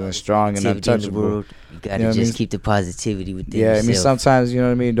fucking feeling strong and untouchable. You gotta just keep the positivity within yourself. I mean, sometimes, you know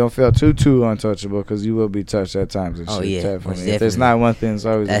what I mean, don't feel too untouchable, because you will be touched at times and shit. Definitely. If there's not one thing, it's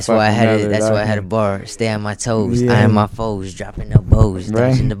always that's why I had it. That's why I had a bar. Stay on my toes, iron my foes, dropping no bows,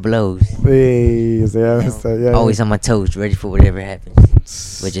 dodging the blows. Always on my toes, ready for whatever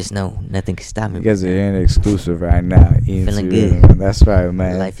happens. But just know, nothing can stop me. You guys are in exclusive right now. Feeling good. That's right,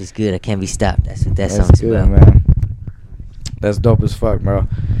 man. Life is good. I can't be stopped. That's what that song's good, about. Man. That's dope as fuck, bro.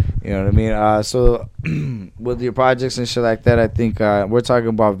 You know what I mean? So, with your projects and shit like that, I think we're talking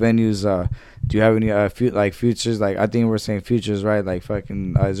about venues. Do you have any futures? Like, I think we're saying futures, right? Like,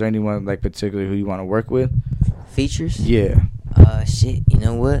 fucking, is there anyone like particular who you want to work with? Features? Yeah. Shit. You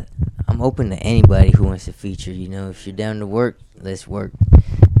know what? I'm open to anybody who wants to feature. You know, if you're down to work, let's work.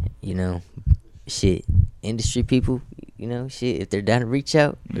 You know, shit. Industry people, you know, shit. If they're down to reach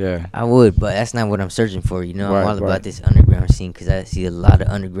out, I would. But that's not what I'm searching for. You know, I'm all about this underground scene, because I see a lot of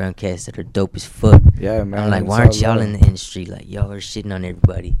underground cats that are dope as fuck. Yeah, man. I'm like, why aren't y'all in the industry? Like, y'all are shitting on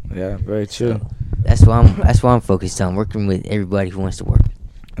everybody. Yeah, very true. So that's why I'm focused on working with everybody who wants to work.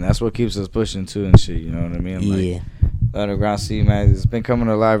 And that's what keeps us pushing too and shit. You know what I mean? Like, the underground scene, man, it's been coming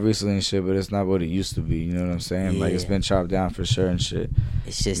alive recently and shit, but it's not what it used to be. You know what I'm saying? Like, it's been chopped down for sure and shit.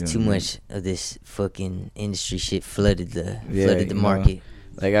 It's just too much of this fucking industry shit flooded the market. Know,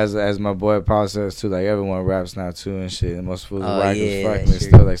 like, as my boy Paul says too, like, everyone raps now too and shit, and most fools whack as fuck,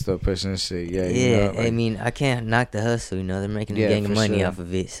 and they still pushing this shit. You know, like, I mean, I can't knock the hustle. You know, they're making a gang of money off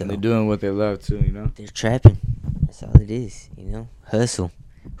of it. So and they're doing what they love too. You know, they're trapping. That's all it is. You know, hustle.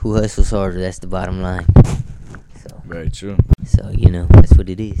 Who hustles harder? That's the bottom line. Very true. So, you know, that's what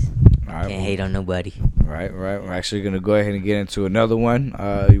it is. Right, can't hate on nobody. Right. We're actually going to go ahead and get into another one.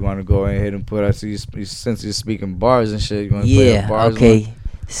 You want to go ahead and put us, since you're speaking bars and shit, you want to play a bars okay. one?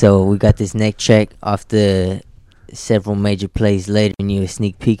 So, we got this next track off the several major plays later, and you a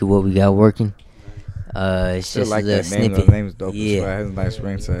sneak peek of what we got working. It's just like a little that snippet. Name. The name's dope as well. It has a nice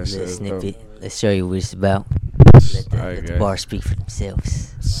ring to that shit. Snippet. Let's show you what it's about. Let the bars speak for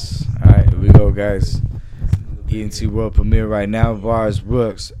themselves. Alright, here we go, guys. ENT World Premiere right now. Bars,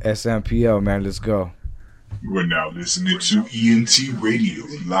 Brooks, SMPL, man. Let's go. We're now listening to ENT Radio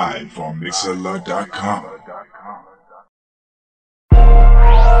live on Mixlr.com.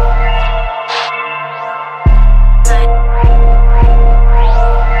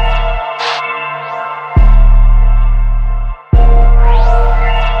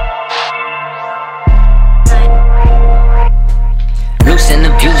 Loose and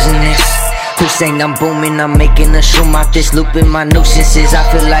abusing this. Hussein, I'm booming, I'm making a shroom off this looping my nuisances. I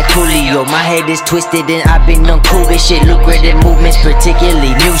feel like Julio, my head is twisted and I've been uncool with shit. Lucrative movements,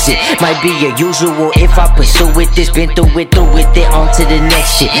 particularly music, might be a usual if I pursue it. This been through it, on to the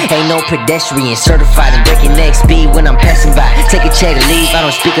next shit. Ain't no pedestrian, certified and breaking next speed when I'm passing by. Take a check to leave, I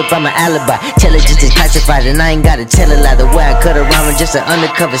don't speak up, I'm an alibi. Intelligence is classified and I ain't gotta tell a lie. The way I cut around with just an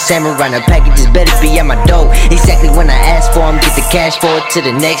undercover samurai. The packages better be at my door exactly when I ask for them. Get the cash for it to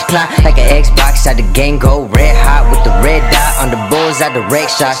the next plot. Like an Xbox, how the game go red hot with the red dot on the bulls. I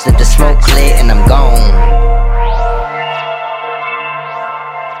direct shots, let the smoke clear and I'm gone.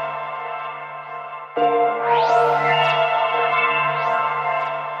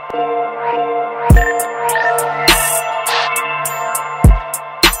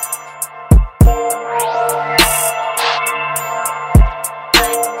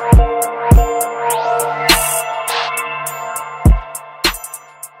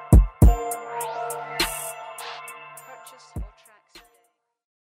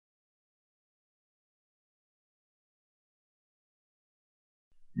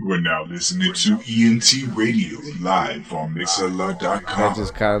 We're now listening to ENT Radio live on MixLR.com. I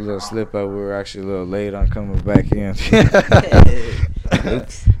just caught a little slip up. We were actually a little late on coming back in.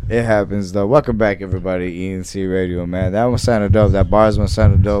 It happens though. Welcome back, everybody. ENT Radio, man. That one sounded dope. That bars one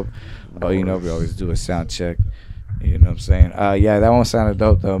sounded dope. Oh, you know we always do a sound check. You know what I'm saying? Yeah, that one sounded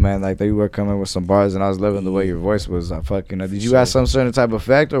dope though, man. Like you were coming with some bars, and I was loving the way your voice was. Did you have some certain type of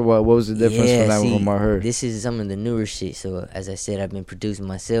effect, or what? What was the difference from that one I heard? This is some of the newer shit. So as I said, I've been producing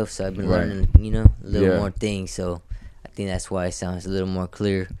myself, so I've been learning, a little more things. So I think that's why it sounds a little more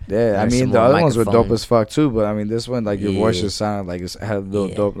clear. Yeah, I mean the other ones were dope as fuck too, but I mean this one, like your voice just sounded like it had a little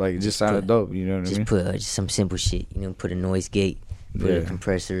dope, like it just sounded dope. You know what I mean? Just put just some simple shit. Put a noise gate, put a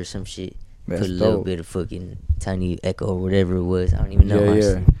compressor or some shit. That's put a little bit of fucking tiny echo or whatever it was. I don't even know.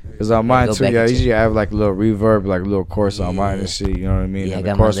 Yeah. Because on mine too, I usually have like a little reverb, like a little chorus on mine and shit. You know what I mean? Yeah, and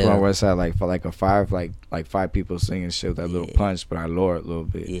the chorus one where it's at like a five, like five people singing shit with that little punch, but I lower it a little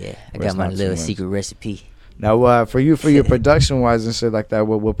bit. Yeah, I got my little secret recipe. Now, for your production wise and shit like that,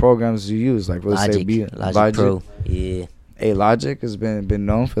 what programs do you use? Like, let's say Logic Pro. Yeah. Hey, Logic has been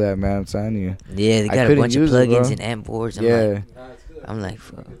known for that, man. I'm telling you. Yeah, they got a bunch of plugins and amp boards. I'm like,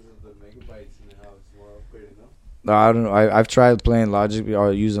 fuck. No, I don't know. I've tried playing Logic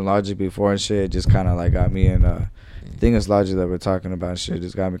or using Logic before and shit. It just kind of like got me in. I think it's Logic that we're talking about and shit.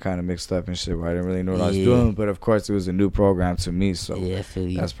 Just got me kind of mixed up and shit where I didn't really know what I was doing. But of course, it was a new program to me, so I feel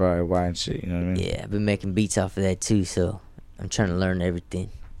you. That's probably why and shit. You know what I mean? Yeah, I've been making beats off of that too, so I'm trying to learn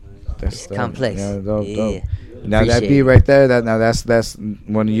everything. It's complex. Dope. Now that beat right there, that's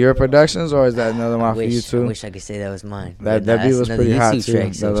one of your productions, or is that another one for you too? I wish I could say that was mine. That beat was pretty hot too.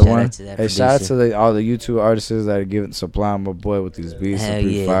 Track, so shout out to that producer. Shout out to all the YouTube artists that are giving supplying my boy with these beats. They're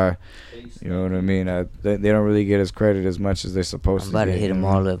pretty fire. You know what I mean? They don't really get his credit as much as they're supposed to. I'm about to hit them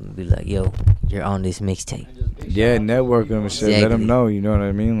all up and be like, "Yo, you're on this mixtape." Yeah, network them and shit. Exactly. Let them know. You know what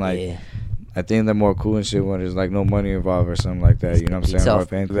I mean? Like. I think they're more cool and shit when there's like no money involved or something like that. You know what I'm saying? Or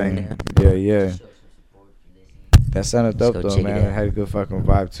if anything. Yeah. That sounded dope though, man. It had a good fucking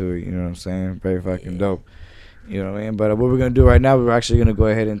vibe to it. You know what I'm saying? Very fucking dope. You know what I mean? But what we're gonna do right now, we're actually gonna go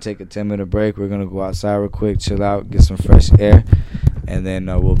ahead and take a 10-minute break. We're gonna go outside real quick, chill out, get some fresh air, and then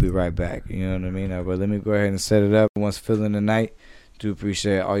we'll be right back. You know what I mean? But let me go ahead and set it up. Once feeling the night. Do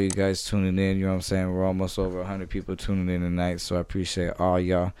appreciate all you guys tuning in. You know what I'm saying? We're almost over 100 people tuning in tonight, so I appreciate all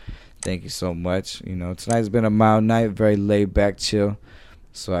y'all. Thank you so much. You know, tonight's been a mild night, very laid back, chill.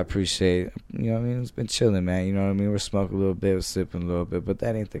 So I appreciate, you know what I mean? It's been chilling, man. You know what I mean? We're smoking a little bit, we're sipping a little bit, but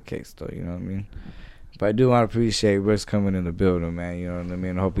that ain't the case, though. You know what I mean? But I do want to appreciate Rick's coming in the building, man. You know what I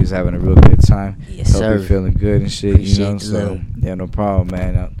mean? I hope he's having a real good time. Yes, sir. Hope he's feeling good and shit. Appreciate you know, so yeah, no problem,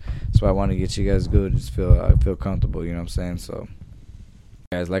 man. That's why I want to get you guys good, just feel comfortable. You know what I'm saying? So,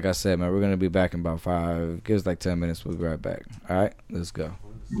 guys, like I said, man, we're gonna be back in about 5. Give us like 10 minutes. We'll be right back. All right, let's go.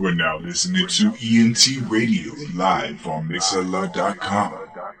 We're now listening to ENT Radio live on MixLR.com.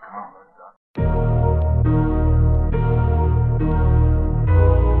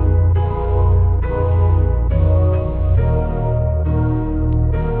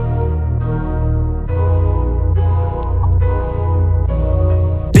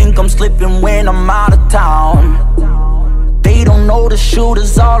 Think I'm slipping when I'm out of town. They don't know the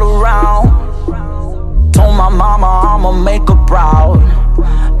shooters all around. Told my mama I'ma make her proud.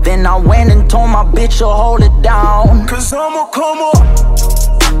 Then I went and told my bitch to hold it down. Cause I'ma come up,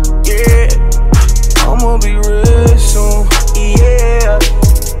 yeah. I'ma be real soon, yeah.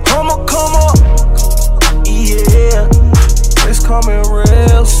 I'ma come up, yeah. It's coming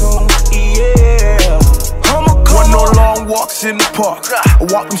real soon, yeah. No long walks in the park. I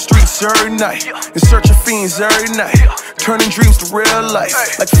walk them streets every night, in search of fiends every night, turning dreams to real life.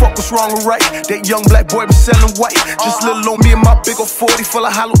 Like fuck what's wrong or right. That young black boy been selling white. Just little on me and my big old 40 full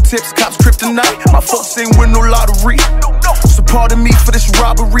of hollow tips, cops kryptonite. My folks ain't win no lottery, so pardon me for this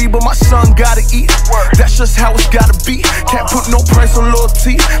robbery, but my son gotta eat. That's just how it's gotta be. Can't put no price on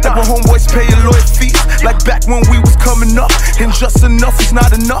loyalty. Like when homeboys pay a lawyer fees. Like back when we was coming up, and just enough was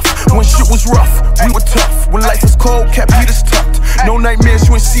not enough. When shit was rough, we were tough. When life was cold, kept heaters tucked. No nightmares,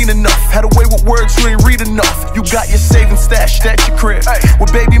 you ain't seen enough. Had a way with words, you ain't read enough. You got your savings stashed at your crib,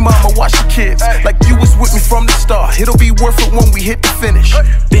 with baby mama, watch your kids. Like you was with me from the start. It'll be worth it when we hit the finish.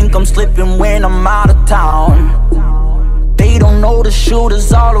 Think I'm slipping when I'm out of town. They don't know the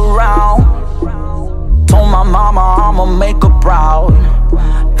shooters all around. Told my mama I'ma make her proud.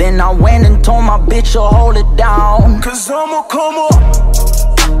 Then I went and told my bitch to hold it down. Cause I'ma come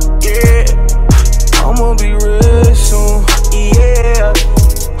up, yeah. I'ma be real soon, yeah.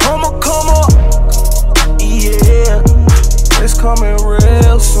 I'ma come up, yeah. It's coming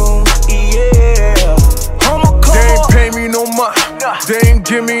real soon, yeah. I'ma come up. They ain't pay me no mind, they ain't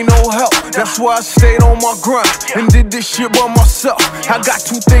give me I stayed on my grind and did this shit by myself. I got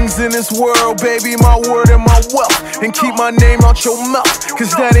two things in this world, baby, my word and my wealth. And keep my name out your mouth, cause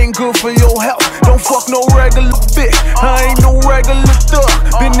that ain't good for your health. Don't fuck no regular bitch, I ain't no regular thug.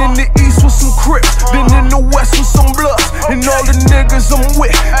 Been in the east with some crips, been in the west with some bloods. And all the niggas I'm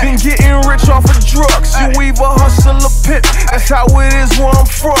with, been getting rich off of drugs. You either hustle or pimp, that's how it is where I'm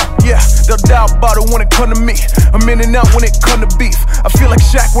from. Yeah, they'll doubt about it when it come to me. I'm in and out when it come to beef. I feel like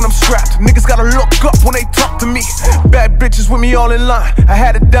Shaq when I'm strapped. Niggas gotta look up when they talk to me. Bad bitches with me all in line. I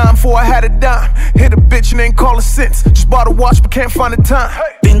had a dime before I had a dime. Hit a bitch and ain't call it since. Just bought a watch but can't find the time.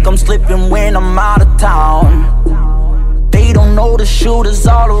 Think I'm slipping when I'm out of town. They don't know the shooters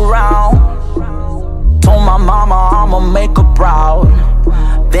all around. Told my mama I'ma make her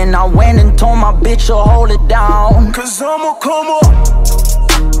proud. Then I went and told my bitch to hold it down. Cause I'ma come up,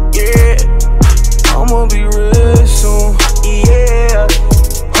 yeah. I'ma be real soon, yeah.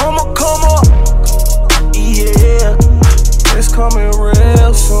 I'ma come up, yeah. It's coming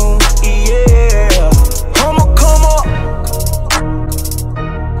real soon, yeah. I'ma come up.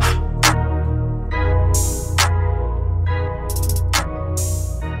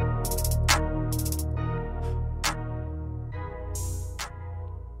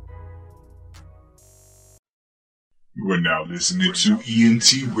 You are now listening to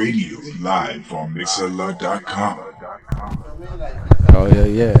ENT Radio live on Mixlr.com. Oh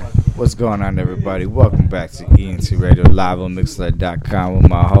yeah. What's going on, everybody? Welcome back to ENT Radio live on Mixlr.com with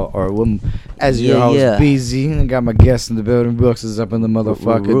my host, as your host, BZ. I got my guests in the building. Brooks is up in the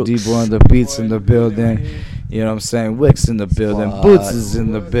motherfucker. D-Boy on the beats in the building. You know what I'm saying? Wicks in the building. Boots is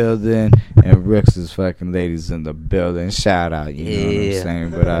in the building. And Rick's is fucking ladies in the building. Shout out, you know what I'm saying?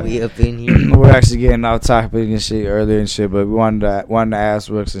 But we up in here. We're actually getting off topic and shit earlier and shit. But we wanted to ask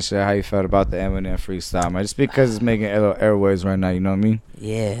Ricks and shit how you felt about the Eminem freestyle, man. Just because it's making airwaves right now, you know what I mean?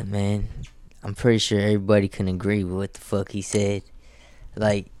 Yeah, man. I'm pretty sure everybody can agree with what the fuck he said.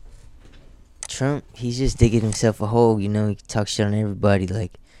 Like, Trump, he's just digging himself a hole, you know? He talks shit on everybody.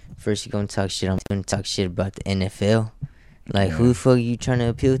 Like, first you're gonna talk shit about the NFL. Like, who the fuck are you trying to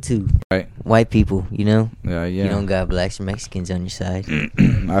appeal to? Right. White people, you know? Yeah. You don't got blacks or Mexicans on your side.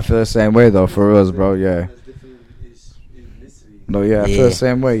 I feel the same way, though, for reals, bro, yeah. No, I feel the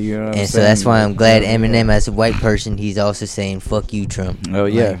same way, you know what I'm saying? And so that's why I'm glad Eminem, as a white person, he's also saying, fuck you, Trump. Oh,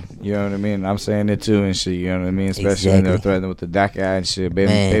 yeah. You know what I mean? I'm saying it, too, and shit, you know what I mean? Especially when they're threatening with the DACA and shit.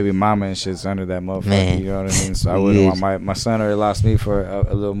 Baby mama and shit's under that motherfucker, you know what I mean? So I wouldn't want my son already lost me for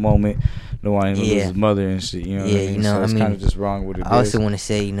a little moment. Don't want him to lose his mother and shit, you know what I mean? So it's kind of just wrong with it. I also want to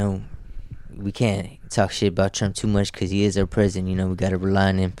say, you know, we can't talk shit about Trump too much because he is our president. You know, we got to rely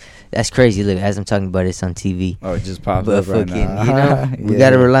on him. That's crazy. Look, as I'm talking about this on TV. Oh, it just popped up right now. You know, we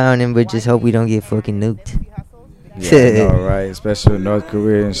got to rely on him, but just hope we don't get fucking nuked. Yeah, I know, right? Especially with North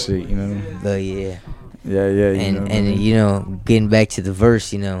Korea and shit, you know? But yeah. Yeah. You know, getting back to the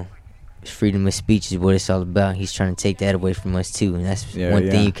verse, you know, freedom of speech is what it's all about. He's trying to take that away from us too, and that's one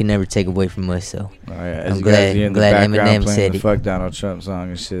thing you can never take away from us. So I'm glad Eminem said it. Fuck Donald Trump song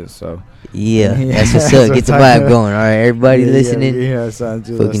and shit. So that's what's up. Get the vibe going. All right, everybody listening.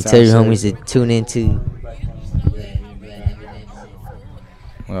 Fucking tell your homies to tune into.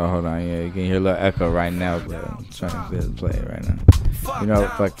 Oh, hold on, you can hear a little echo right now, but I'm trying to play it right now. You know,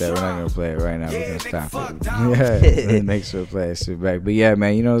 fuck that, we're not gonna play it right now, we're gonna stop it. Make sure to play that shit back. But yeah,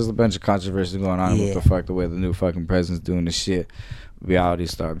 man, you know, there's a bunch of controversy going on with the way the new fucking president's doing the shit. Reality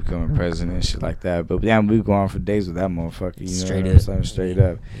star becoming president and shit like that. But yeah, we go on for days with that motherfucker, you know what I'm saying? Straight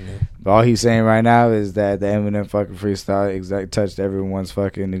up. But all he's saying right now is that the Eminem fucking freestyle touched everyone's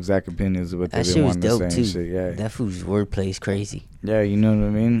fucking exact opinions of what they didn't want to say and shit. Yeah. That fool's wordplay is crazy. Yeah, you know what I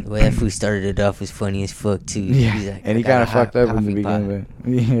mean? The way that fool started it off was funny as fuck too. Yeah, like, and he kind of fucked up in the beginning.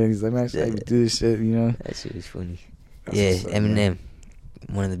 Yeah, he's like, man, I should do this shit, you know? That shit was funny. Eminem,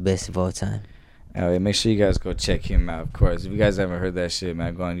 one of the best of all time. Yeah, make sure you guys go check him out, of course. If you guys haven't heard that shit,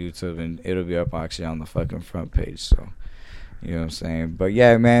 man, go on YouTube and it'll be up actually on the fucking front page. So, you know what I'm saying? But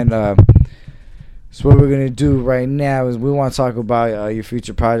yeah, man, so what we're going to do right now is we want to talk about your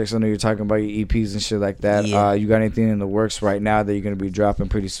future projects. I know you're talking about your EPs and shit like that. Yeah. You got anything in the works right now that you're going to be dropping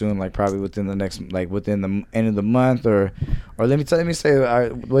pretty soon, like probably within the next, like within the end of the month, or let me say,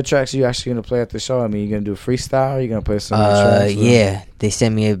 what tracks are you actually going to play at the show? I mean, you going to do a freestyle? Or you going to play some tracks? Yeah, they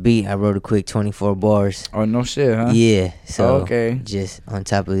sent me a beat. I wrote a quick 24 bars. Oh, no shit, huh? Yeah, so okay, just on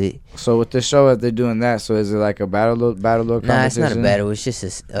top of it. So with the show, if they're doing that, so is it like a battle competition? Nah, it's not a battle. It's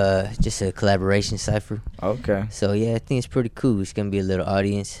just a collaboration cipher. Okay. So yeah, I think it's pretty cool. It's gonna be a little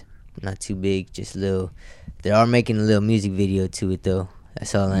audience, not too big, just a little. They are making a little music video to it though.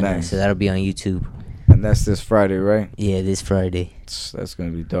 That's all I know. So that'll be on YouTube. that's this Friday, right? Yeah, this Friday. That's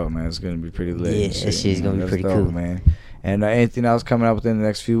gonna be dope, man. It's gonna be pretty lit. Yeah, that shit's gonna be pretty dope, cool, man. And anything else coming up within the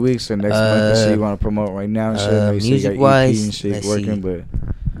next few weeks or next month? Shit you want to promote right now? And shit? Music wise, and shit working, but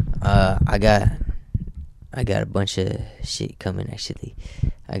I got a bunch of shit coming actually.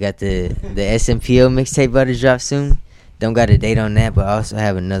 I got the SMPO mixtape about to drop soon. Don't got a date on that, but I also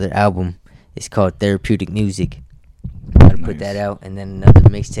have another album. It's called Therapeutic Music. Gotta put that out, and then another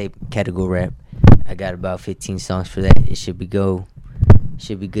mixtape, Category Rap. I got about 15 songs for that. It should be good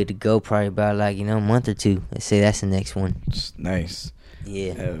to go probably about like a month or two. Let's say that's the next one. Nice.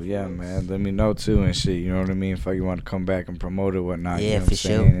 Yeah. Hell yeah, man. Let me know too and shit. You know what I mean? If you want to come back and promote it, whatnot. Yeah, you know for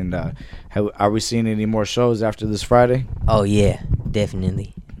sure. And are we seeing any more shows after this Friday? Oh yeah,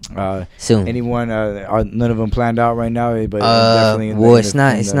 definitely. Soon. Anyone? Are none of them planned out right now? But definitely. Well, it's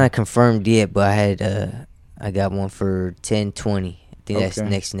not confirmed yet, but I got one for 10/20. I think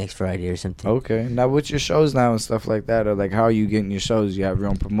that's next Friday or something. Okay. Now, what's your shows now and stuff like that? Or like, how are you getting your shows? You have your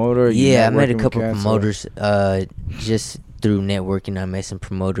own promoter? Yeah, I met a couple promoters. Just through networking, I met some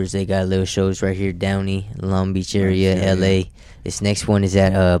promoters. They got little shows right here, Downey, Long Beach area, LA. This next one is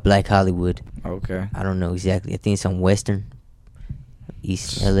at Black Hollywood. Okay. I don't know exactly. I think it's on Western,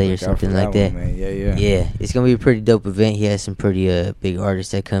 East LA or something like that. One, yeah. Yeah, it's gonna be a pretty dope event. He has some pretty big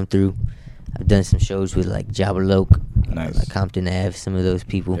artists that come through. I've done some shows with like Jabberloke, nice. Like Compton Ave, some of those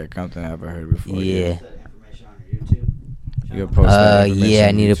people. Yeah, Compton Ave I heard before. Yeah. You post that yeah,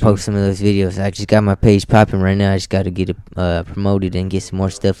 I need to post some of those videos. I just got my page popping right now. I just got to get it promoted and get some more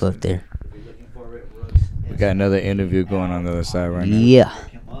stuff up there. We got another interview going on the other side right now. Yeah.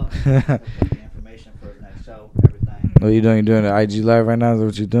 What are you doing? You doing the IG live right now? Is that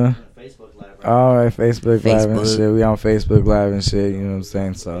what you're doing? All right, Facebook Live and shit. We on Facebook Live and shit. You know what I'm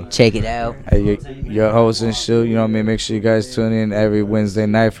saying? So check it out. Hey, your host and shit. You know what I mean? Make sure you guys tune in every Wednesday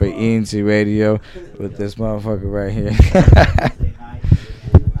night for ENT Radio with this motherfucker right here.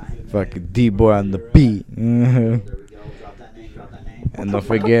 Fucking D-boy on the beat. And don't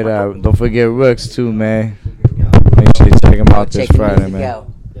forget Rooks too, man. Make sure you check him out this Friday, man.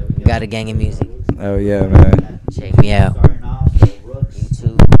 Out. Got a gang of music. Oh yeah, man. Check me out.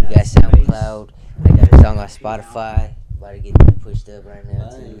 YouTube. We got SoundCloud. I got a song on Spotify. About to get that pushed up right now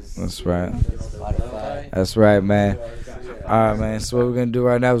too. That's right. Spotify. That's right, man. Alright, man. So what we're gonna do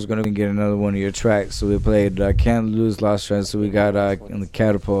right now is gonna get another one of your tracks. So we played Can't Lose Lost Friends. So we got in the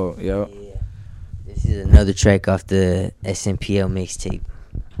Catapult, yo. Yeah. This is another track off the SMPL mixtape.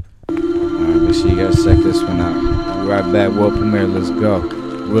 Alright, make sure you guys check this one out. We'll be right back. World premiere. Let's go.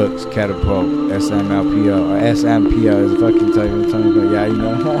 Rooks, Catapult, SMPL, or SMPL is fucking talking about. Yeah, you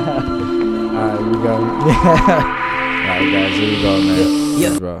know. Alright, here we go. Alright, guys, here we go, man.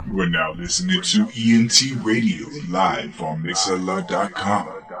 Yeah. We're now listening to ENT Radio live on Mixlr.com.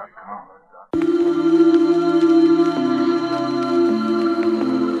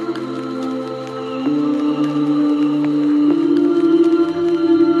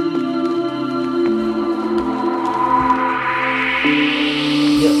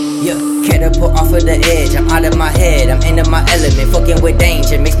 Catapult off of the edge, I'm out of my head, I'm into my element, fucking with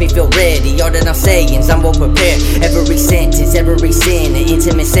danger, makes me feel ready, all that I'm saying, I'm well prepared, every sentence, every sin, the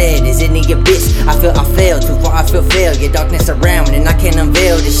intimate said is in the abyss, I feel I fail, too far I feel failure, darkness around, and I can't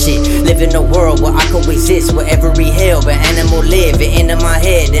unveil this shit, live in a world where I coexist with every hell, but animal live, it into my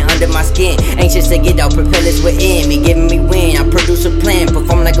head and under my skin, anxious to get out, propellers within me, giving me wind, I produce a plan,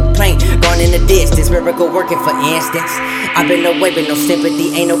 perform like a plane, gone in the distance, miracle working for instance, I've been away with no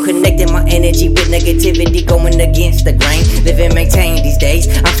sympathy, ain't no connecting my energy with negativity going against the grain. Live and maintain these days.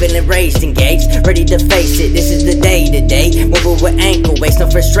 I'm feeling raised, engaged, ready to face it. This is the day today. Moving with ankle waist, no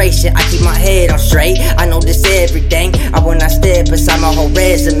frustration. I keep my head on straight. I know this everything. I will not step beside my whole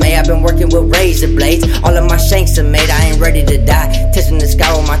resume. I've been working with razor blades. All of my shanks are made. I ain't ready to die. Touching the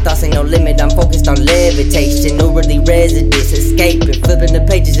sky with my thoughts ain't no limit. I'm focused on levitation. New really residence, escaping, flipping the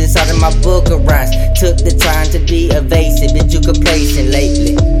pages inside of my book of rhymes. Took the time to be evasive. Been too complacent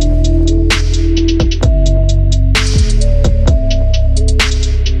lately.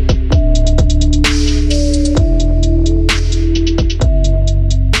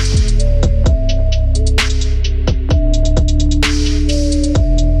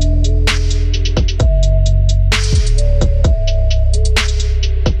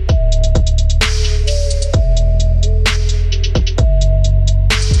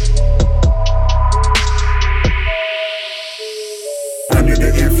 Under the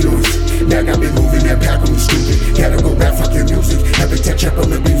influence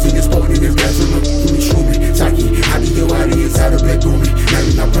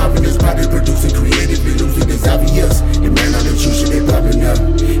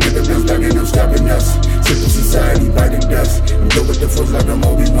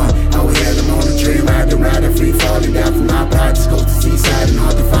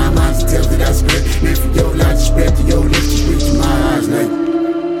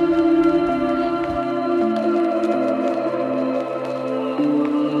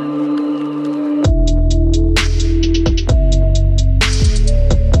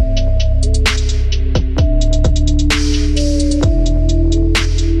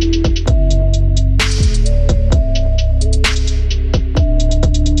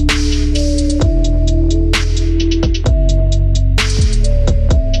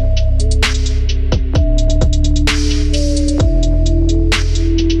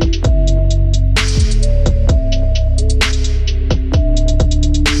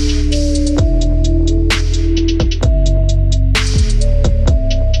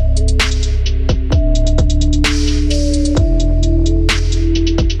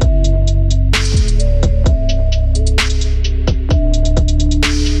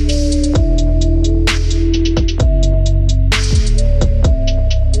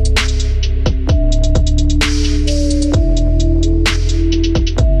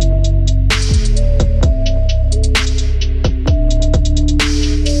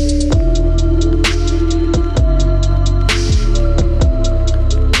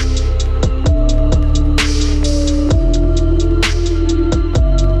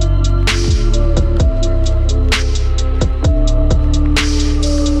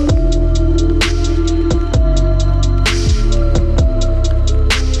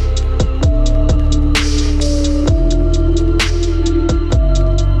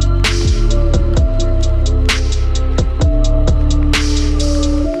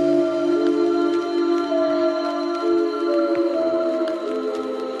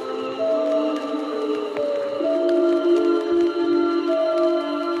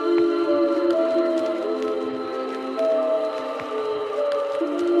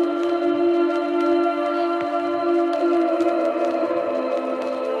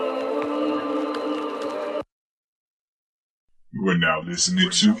You are now listening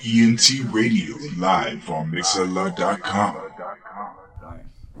to ENT Radio live on Mixlr.com.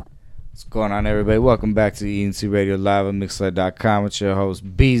 What's going on, everybody? Welcome back to ENT Radio live on Mixlr.com with your host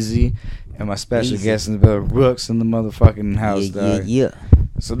BZ and my special guest in the building, Rooks, in the motherfucking house. Yeah.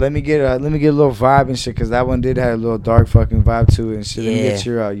 So let me get a little vibe and shit, because that one did have a little dark fucking vibe to it and shit. Let me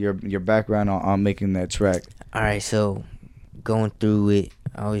get your background on making that track. All right, so going through it,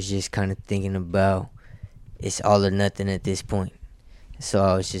 I was just kind of thinking about it's all or nothing at this point. So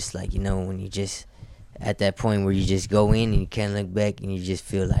I was just like, when you just at that point where you just go in and you can't look back and you just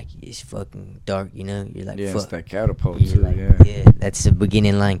feel like it's fucking dark, you're like, yeah, fuck. It's that catapult too, like, yeah, that's the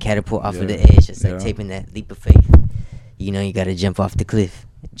beginning line, catapult off of the edge. It's like taking that leap of faith. You gotta jump off the cliff.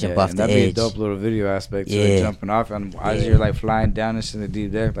 Jump off the edge. That'd be a dope little video aspect to it, jumping off, and as you're like flying down and shit in the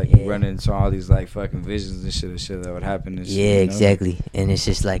deep depth, like you running into all these like fucking visions and shit that would happen and shit. Yeah, exactly. And it's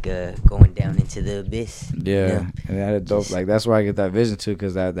just like going down into the abyss. Yeah, and that is dope. Like that's where I get that vision too,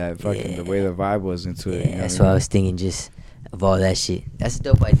 because that fucking the way the vibe was into it. Yeah, that's what I was thinking, just of all that shit. That's a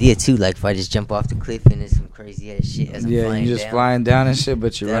dope idea too. Like if I just jump off the cliff and it's some crazy ass shit as I'm flying you're just down. flying down and shit,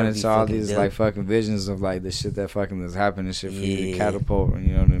 but you're running into all these dope. like fucking visions of like the shit that fucking is happening, shit for you to catapult.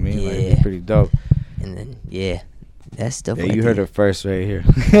 You know what I mean? Like it's pretty dope. And then that's dope. Yeah, you heard it first right here.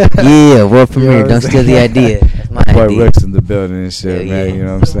 Yeah, world premiere. Don't steal the idea. That's my boy idea. Rooks in the building and shit, man. You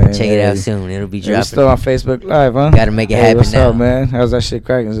know what I'm saying? Check it out soon. It'll be dropping. We're still on Facebook Live, huh? Gotta make it happen what's now. Up, man? How's that shit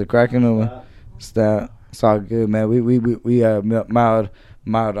cracking? Is it cracking or it's all good, man. We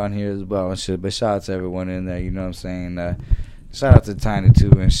mild on here as well and shit. But shout out to everyone in there. You know what I'm saying? Shout out to Tiny too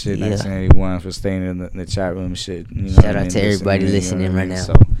and shit. 1981 for staying in the chat room and shit. You know shout out to everybody listening right now.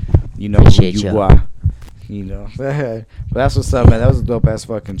 So you know Appreciate who you y'all. are. But that's what's up, man. That was a dope ass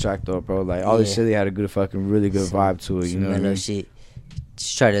fucking track though, bro. Like all this shit, they had a good fucking really good vibe to it. You know what I mean? Shit.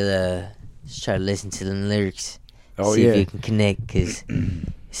 Just try to listen to them lyrics. Oh, see if you can connect, cause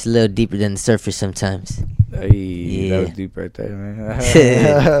it's a little deeper than the surface sometimes. Hey, that was deep right there,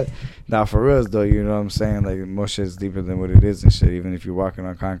 man. Nah, for real though, you know what I'm saying? Like most shit's deeper than what it is and shit. Even if you're walking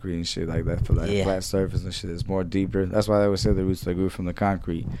on concrete and shit like that, for like flat surface and shit, it's more deeper. That's why they always say the roots that grew from the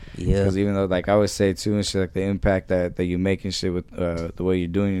concrete. Yeah. Because even though, like I always say too and shit, like the impact that you make and shit with the way you're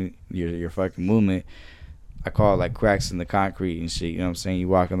doing your fucking movement, I call it like cracks in the concrete and shit. You know what I'm saying? You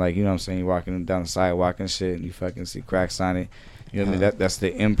walking like, you know what I'm saying? You walking down the sidewalk and shit, and you fucking see cracks on it. You know what I mean? That's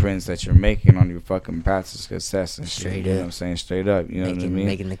the imprints that you're making on your fucking paths of success and shit. Straight up. You know what I'm saying? Straight up. You know what I mean?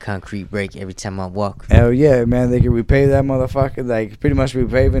 Making the concrete break every time I walk. Hell yeah, man. They can repave that motherfucker. Like, pretty much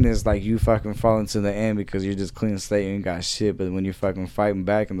repaving is like you fucking falling to the end because you're just clean slate. You ain't got shit. But when you're fucking fighting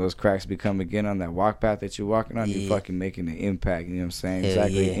back and those cracks become again on that walk path that you're walking on, you're fucking making an impact. You know what I'm saying? Hell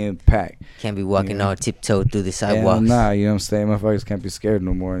exactly. Impact. Can't be walking all tiptoe through the sidewalks. Nah, you know what I'm saying? Motherfuckers can't be scared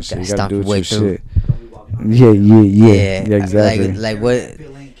no more and shit. You gotta do your your through. shit. Yeah, exactly. Like what?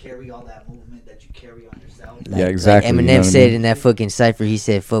 Yeah, exactly. Like Eminem you know said I mean? in that fucking cypher, he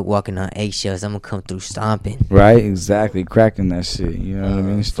said, "Fuck walking on eggshells. I'm gonna come through stomping." Right, exactly. Cracking that shit. You know what I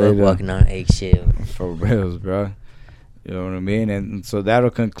mean? Straight fuck walking on eggshells. For reals, bro. You know what I mean? And so that'll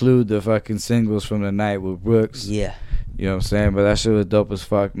conclude the fucking singles from the night with Rooks. Yeah. You know what I'm saying? But that shit was dope as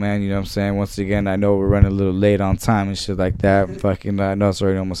fuck, man. You know what I'm saying? Once again, I know we're running a little late on time and shit like that. Fucking, I know it's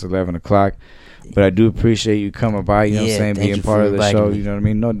already almost 11 o'clock. But I do appreciate you coming by, you know what I'm saying, being part of the show, you know what I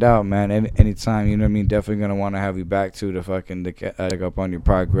mean? No doubt, man. Anytime, you know what I mean? Definitely going to want to have you back, too, to fucking check up on your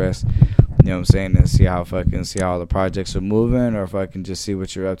progress, you know what I'm saying, and see how all the projects are moving, or if I can just see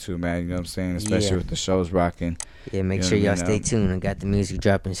what you're up to, man, you know what I'm saying, especially with the shows rocking. Yeah, make sure y'all stay tuned. I got the music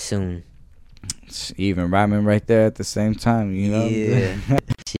dropping soon. Even rhyming right there at the same time, you know? Yeah.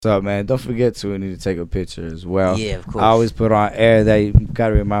 So, man, don't forget to, we need to take a picture as well. Yeah, of course. I always put on air that you got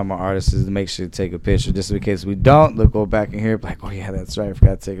to remind my artists is to make sure to take a picture. Just in case we don't, they'll go back in here like, oh, yeah, that's right. I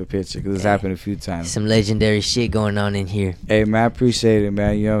forgot to take a picture because it's happened a few times. Some legendary shit going on in here. Hey, man, I appreciate it,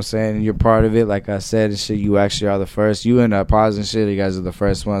 man. You know what I'm saying? And you're part of it. Like I said and shit, you actually are the first. You and Pause and shit, you guys are the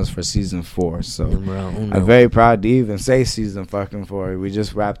first ones for season 4. So I'm very proud to even say season fucking 4. We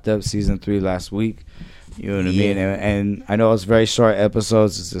just wrapped up season 3 last week. You know what I mean? And I know it's very short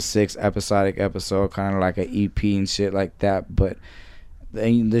episodes. It's a 6 episodic episode, kind of like an EP and shit like that. But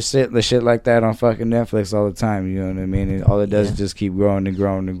the shit like that on fucking Netflix all the time. You know what I mean? And all it does is just keep growing and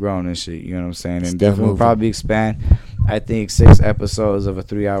growing and growing and shit. You know what I'm saying? And definitely probably expand. I think 6 episodes of a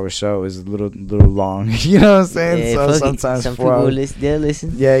 3-hour show is a little long. You know what I'm saying? Yeah, so sometimes some 4 people hours. they'll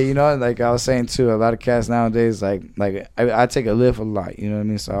listen. Yeah, you know, like I was saying too, a lot of cats nowadays, like I take a lift a lot. You know what I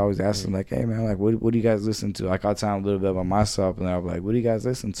mean? So I always ask them like, hey man, like what do you guys listen to? Like I'll tell them a little bit about myself, and I'll be like, what do you guys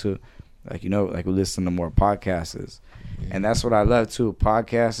listen to? Like, you know, like we listen to more podcasts. And that's what I love too.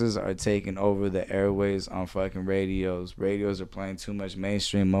 Podcasters are taking over the airways on fucking radios. Radios are playing too much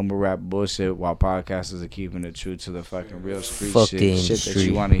mainstream mumble rap bullshit, while podcasters are keeping it true to the fucking real street shit that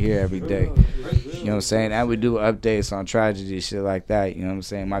you want to hear every day. You know what I'm saying? And we do updates on tragedy, shit like that. You know what I'm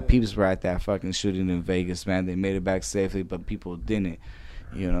saying? My peeps were at that fucking shooting in Vegas, man. They made it back safely, but people didn't.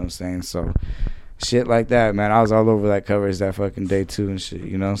 You know what I'm saying? So shit like that, man. I was all over that coverage that fucking day too and shit,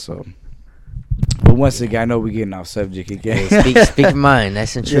 you know, so. But once again, I know we're getting off subject again. Hey, speak your mind.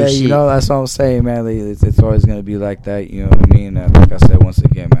 That's some true shit. You know, that's what I'm saying, man. It's always going to be like that, you know what I mean? Like I said, once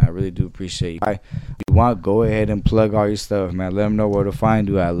again, man, I really do appreciate you. If you want, go ahead and plug all your stuff, man. Let them know where to find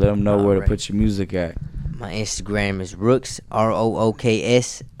you at. Let them know where to put your music at. My Instagram is Rooks,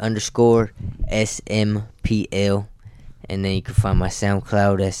 ROOKS _SMPL. And then you can find my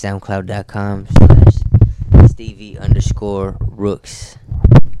SoundCloud at soundcloud.com/Stevie_Rooks.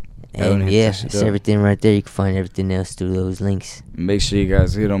 And yeah, it's everything right there. You can find everything else through those links. Make sure you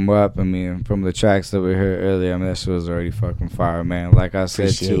guys hit them up. I mean, from the tracks that we heard earlier, I mean, that shit was already fucking fire, man. Like I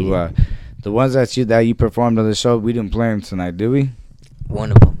said, too, the ones that you performed on the show, we didn't play them tonight, did we?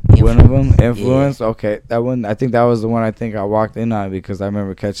 One of them. Influence? Yeah. Okay. That one, I think that was the one I walked in on because I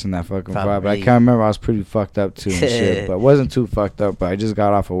remember catching that fucking vibe. But I can't remember. I was pretty fucked up, too, and shit. But I wasn't too fucked up, but I just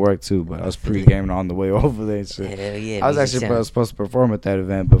got off of work, too. But I was pre-gaming on the way over there and shit. Hell yeah. I was actually supposed to perform at that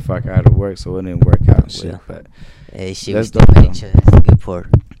event, but fuck, I had to work, so it didn't work out and shit. But hey, shit, we still met each other. That's the good part.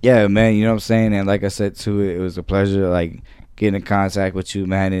 Yeah, man, you know what I'm saying? And like I said, too, it was a pleasure, like, getting in contact with you,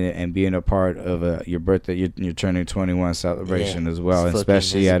 man, and being a part of your birthday, your turning 21 celebration as well,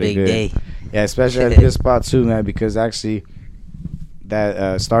 especially at a good day. Yeah, especially at a good spot too, man. Because actually,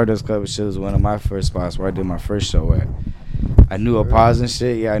 that Stardust Club shit was one of my first spots where I did my first show at. I knew a pause and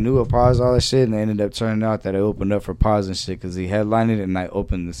shit. Yeah, I knew a pause, all that shit, and it ended up turning out that I opened up for pause and shit because he headlined it and I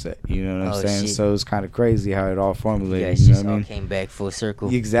opened the set. You know what I'm saying? Shit. So it was kind of crazy how it all formulated. Yeah, you know what I mean? Came back full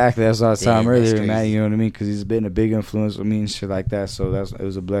circle. Exactly. That's what I was telling him earlier, man. You know what I mean? Because he's been a big influence with me and shit like that. So it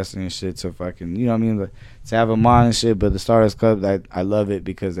was a blessing and shit to fucking, you know what I mean? To have him on and shit. But the Stardust Club, I love it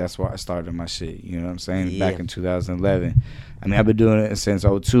because that's where I started my shit. You know what I'm saying? Back in 2011. I mean, I've been doing it since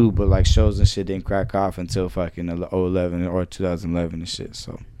 2002, but like shows and shit didn't crack off until fucking 2011 or 2011 and shit.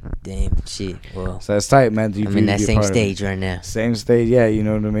 So damn shit. Well, so that's tight, man. I'm in that same stage right now. Same stage, yeah. You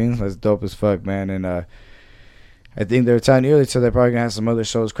know what I mean? That's dope as fuck, man. And I think they were telling you earlier, so they're probably gonna have some other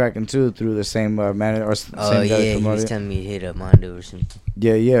shows cracking too through the same manager or same guy. Yeah, he was telling me to hit up Mondo or something.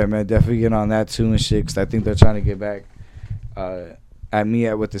 Yeah, man. Definitely get on that too and shit. Cause I think they're trying to get back. At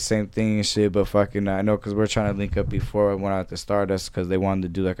me with the same thing and shit, but fucking I know because we're trying to link up before I went out to Stardust because they wanted to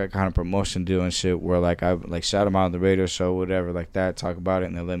do like a kind of promotion deal and shit where like I like shout them out on the radio show, whatever like that, talk about it,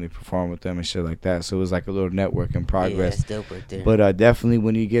 and they let me perform with them and shit like that. So it was like a little network in progress. Yeah, that's dope right there. But definitely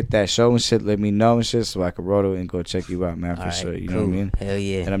when you get that show and shit, let me know and shit so I can roll it and go check you out, man, for sure. You know what I mean? Hell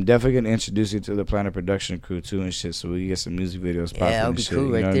yeah. And I'm definitely gonna introduce you to the Planet Production crew too and shit, so we get some music videos popping. Yeah, that'll be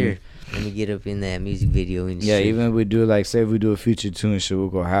cool right there. Let me get up in that music video and shit. Even if we do like say if we do a feature too and shit, we'll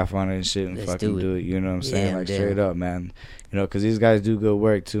go half on it and shit and fucking do it. You know what I'm saying? Like straight up, man. You know, because these guys do good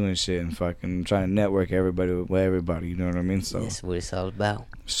work too and shit, and fucking trying to network everybody with everybody. You know what I mean? So that's what it's all about.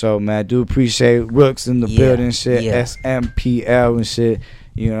 So man, I do appreciate Rooks in the building, shit. SMPL and shit.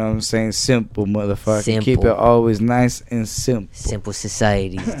 You know what I'm saying? Simple, motherfucker. Simple. Keep it always nice and simple. Simple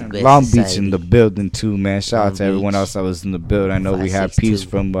society is the best. Long Beach in the building too, man. Shout out to everyone else that was in the building. I know we had peeps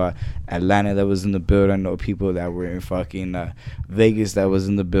from Atlanta that was in the building. I know people that were in fucking Vegas that was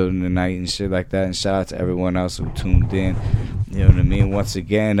in the building tonight and shit like that. And shout out to everyone else who tuned in. You know what I mean? Once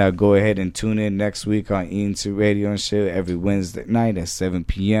again, go ahead and tune in next week on ENT Radio and shit every Wednesday night at 7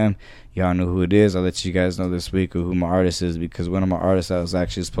 p.m. Y'all know who it is. I'll let you guys know this week who my artist is because one of my artists I was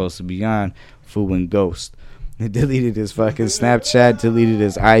actually supposed to be on, Fu and Ghost. He deleted his fucking Snapchat, deleted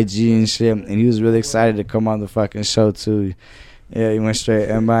his IG and shit, and he was really excited to come on the fucking show too. Yeah, he went straight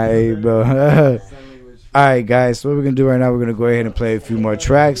MIA, bro. Alright, guys, so what we're going to do right now, we're going to go ahead and play a few more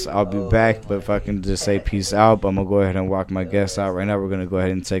tracks. I'll be back, but fucking just say peace out. But I'm going to go ahead and walk my guests out. Right now, we're going to go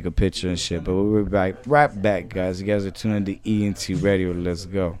ahead and take a picture and shit. But we'll be back, right back, guys. You guys are tuning to ENT Radio. Let's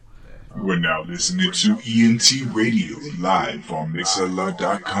go. We're now listening to ENT Radio live on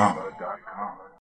Mixlr.com.